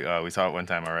we saw it one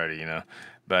time already.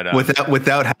 But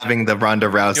without having the Ronda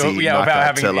Rousey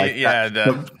knockout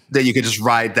that you could just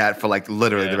ride that for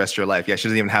literally the rest of your life. Yeah, she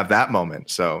doesn't even have that moment.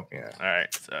 So yeah. All right.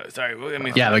 So, sorry.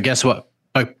 But guess what?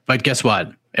 But guess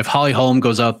what? If Holly Holm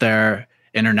goes out there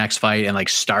in her next fight and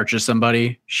starches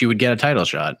somebody, she would get a title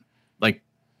shot.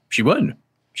 She would.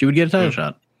 She would get a title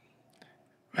shot.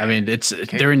 I mean,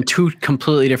 they're in 2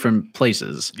 completely different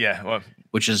places. Yeah,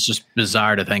 which is just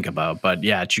bizarre to think about. But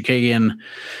yeah, Chikagian,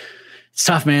 it's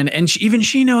tough, man. And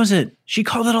she knows it. She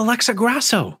called it Alexa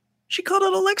Grasso. She's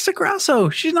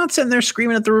not sitting there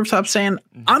screaming at the rooftop saying,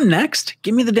 "I'm next.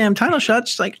 Give me the damn title shot."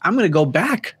 She's like, "I'm going to go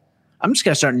back. I'm just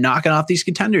going to start knocking off these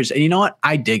contenders." And you know what?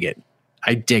 I dig it.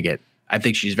 I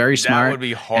think she's very smart. That would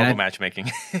be horrible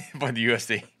matchmaking for the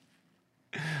UFC.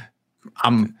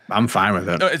 I'm fine with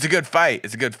it. No, it's a good fight.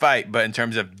 But in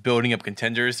terms of building up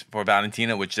contenders for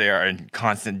Valentina, which they are in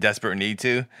constant, desperate need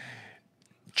to,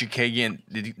 Chikagian,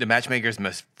 the matchmakers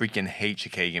must freaking hate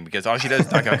Chikagian because all she does is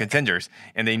talk about contenders,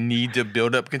 and they need to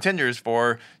build up contenders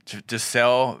to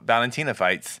sell Valentina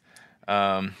fights.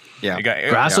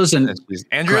 Grasso's an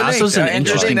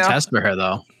interesting test for her,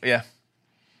 though. Yeah,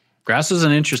 Grasso's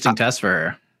an interesting test for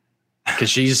her because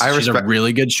she's a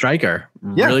really good striker,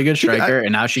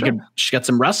 and now she got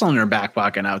some wrestling in her back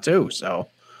pocket now too. So.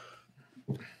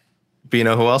 But you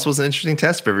know who else was an interesting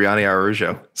test? Viviane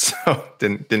Araújo. So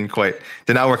did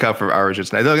not work out for Araújo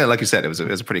tonight. Though again, like you said, it was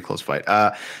a pretty close fight.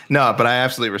 No, but I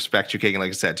absolutely respect Chookagian, like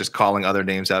I said, just calling other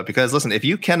names out because listen, if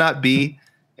you cannot be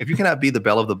the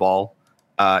belle of the ball,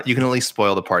 you can at least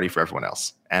spoil the party for everyone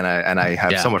else. And I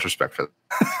have so much respect for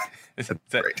that. Is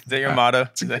that your motto?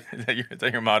 Is that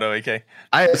your motto, AK?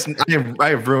 I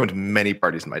have ruined many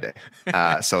parties in my day.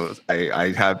 So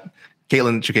I have.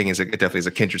 Caitlin Chookagian definitely is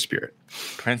a kindred spirit.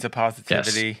 Prince of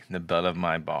positivity, the belle of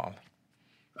my ball.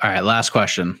 All right, last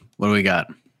question. What do we got?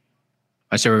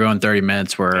 I say we're going 30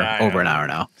 minutes. We're over an hour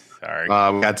now. Sorry.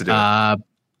 We had to do it.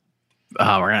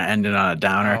 We're going to end it on a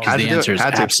downer because the answer is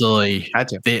absolutely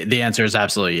the answer is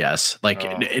absolutely yes.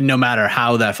 Like no matter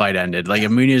how that fight ended, like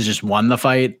if Muniz just won the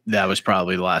fight, that was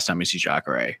probably the last time we see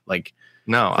Jacare. Like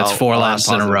that's 4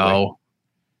 losses in a row.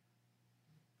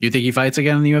 You think he fights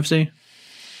again in the UFC?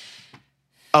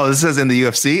 Oh, this says in the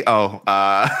UFC? Oh,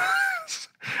 I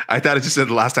thought it just said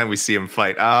the last time we see him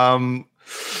fight. I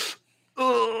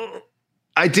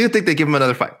do think they give him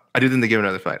another fight. I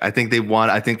think they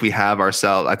want. I think we have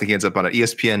ourselves. I think he ends up on an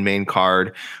ESPN main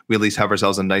card. We at least have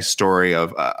ourselves a nice story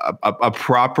of a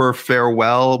proper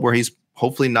farewell where he's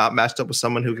hopefully not matched up with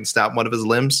someone who can snap one of his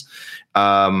limbs.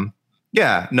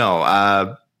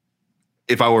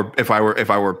 If I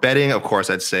were betting, of course,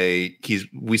 I'd say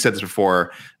we said this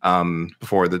before from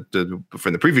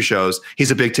the previous shows.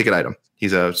 He's a big ticket item.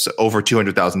 He's over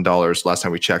 $200,000 last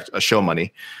time we checked. Show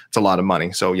money. It's a lot of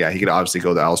money. So yeah, he could obviously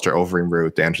go the Alistair Overeem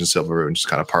route, the Anderson Silva route, and just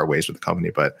kind of part ways with the company.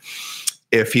 But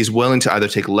if he's willing to either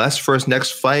take less for his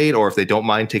next fight, or if they don't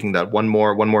mind taking that one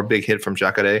more big hit from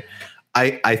Jacare,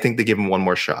 I think they give him one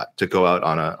more shot to go out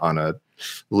on a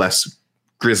less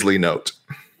grisly note.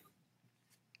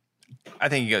 I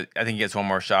think he gets one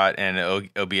more shot, and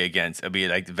it'll be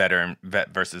like vet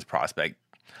versus prospect.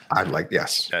 I'd like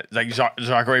like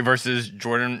Jacare versus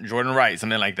Jordan Wright,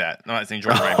 something like that. I'm not saying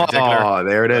Jordan Wright in particular. Oh,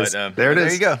 there it is. There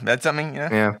you go. That's something.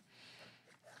 Yeah.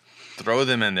 Throw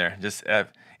them in there. Just an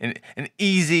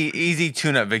easy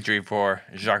tune-up victory for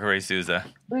Jacare Souza.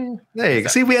 There you go.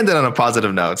 See, we ended on a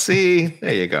positive note. See,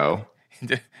 there you go.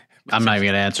 I'm not even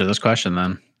going to answer this question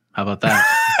then. How about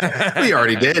that? We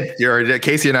already did. You already did.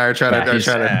 Casey and I are trying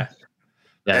to.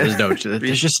 Yeah,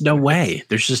 there's just no way.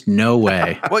 There's just no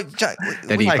way. Well, that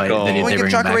he fight. We give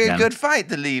Jacare a good fight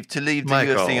to leave the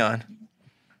UFC on.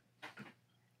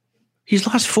 He's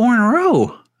lost 4 in a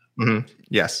row. Mm-hmm.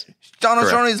 Yes. Donald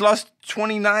Cerrone's lost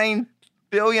 29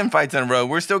 billion fights in a row.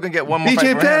 We're still gonna get one more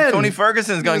fight for him. Tony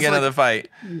Ferguson's gonna get another fight.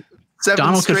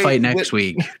 Donald could fight next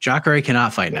week. Jacare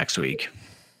cannot fight next week.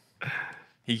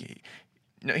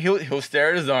 He'll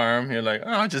stare at his arm. You're like,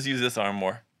 I'll just use this arm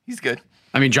more. He's good.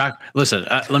 I mean, listen,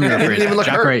 let me rephrase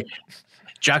that.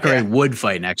 Jacare would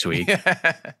fight next week,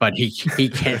 but he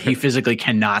physically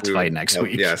cannot fight next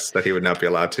week. Yes, that he would not be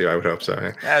allowed to. I would hope so.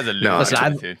 That's a losing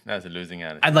attitude. That's a losing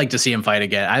attitude. I'd like to see him fight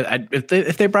again.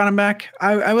 If they brought him back,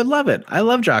 I would love it. I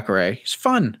love Jacare. He's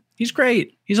fun. He's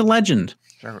great. He's a legend.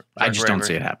 I just don't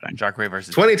see it happening. Jacare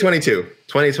versus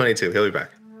 2022. He'll be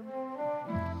back.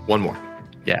 One more.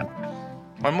 Yeah.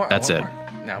 One more. That's it.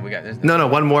 No, we got this. No,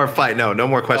 one more fight. No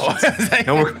more questions.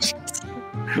 No more questions.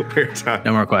 We're done.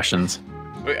 No more questions.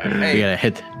 We gotta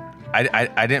hit.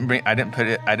 I didn't put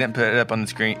it up on the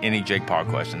screen. Any Jake Paul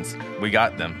questions? We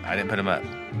got them. I didn't put them up.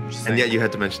 And yet you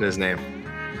had to mention his name.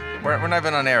 We're not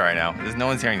even on air right now. No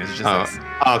one's hearing this. It's just us.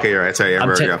 Oh, okay, you're right. Sorry, I'm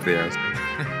already off the air.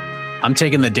 I'm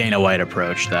taking the Dana White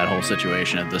approach to that whole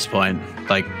situation at this point.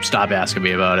 Like, stop asking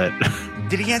me about it.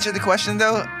 Did he answer the question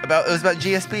though? It was about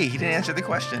GSP. He didn't answer the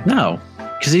question. No,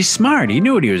 because he's smart. He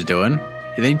knew what he was doing.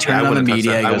 Then he turned on the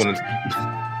media.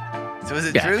 So is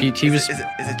it true? Is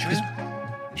it true?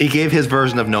 He gave his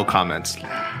version of no comments,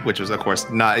 which was, of course,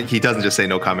 not. He doesn't just say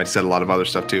no comments. He said a lot of other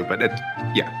stuff too. But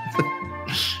yeah,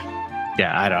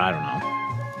 I don't know.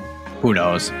 Who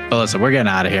knows? But listen, we're getting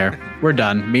out of here. We're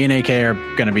done. Me and AK are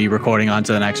going to be recording on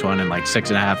to the next one in like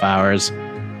 6.5 hours,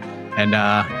 and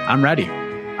I'm ready.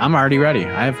 I'm already ready.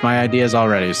 I have my ideas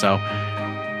already. So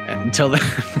until then.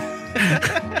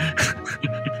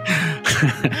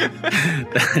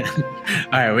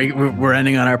 All right, we're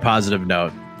ending on our positive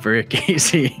note. For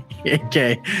Casey,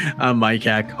 AK, I'm Mike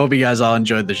Hack. Hope you guys all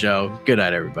enjoyed the show. Good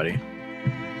night, everybody.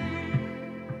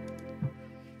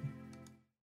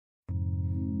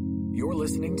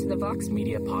 the Vox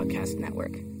Media Podcast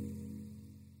Network.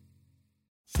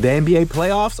 The NBA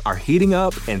playoffs are heating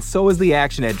up, and so is the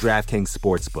action at DraftKings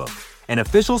Sportsbook, an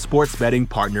official sports betting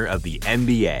partner of the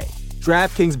NBA.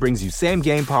 DraftKings brings you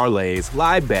same-game parlays,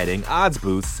 live betting, odds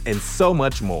boosts, and so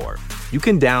much more. You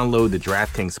can download the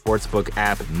DraftKings Sportsbook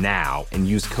app now and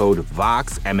use code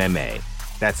VOXMMA.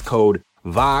 That's code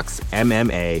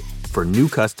VOXMMA for new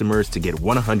customers to get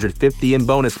 $150 in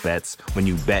bonus bets when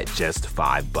you bet just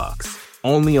 $5.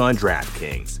 Only on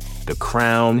DraftKings. The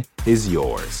crown is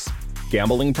yours.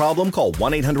 Gambling problem? Call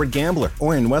 1-800-GAMBLER.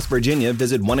 Or in West Virginia,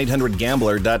 visit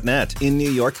 1-800-GAMBLER.net. In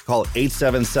New York, call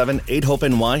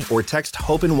 877-8-HOPE-NY or text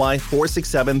HOPE-NY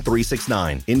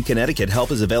 467-369. In Connecticut,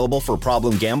 help is available for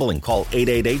problem gambling. Call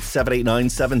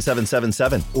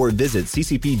 888-789-7777 or visit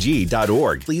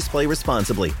ccpg.org. Please play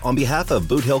responsibly. On behalf of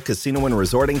Boot Hill Casino and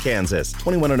Resort in Kansas,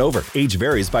 21 and over. Age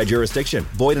varies by jurisdiction.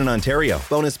 Void in Ontario.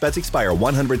 Bonus bets expire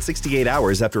 168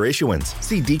 hours after issuance.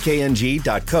 See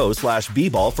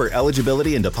dkng.co/bball for eligibility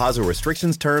and deposit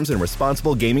restrictions, terms, and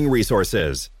responsible gaming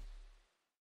resources.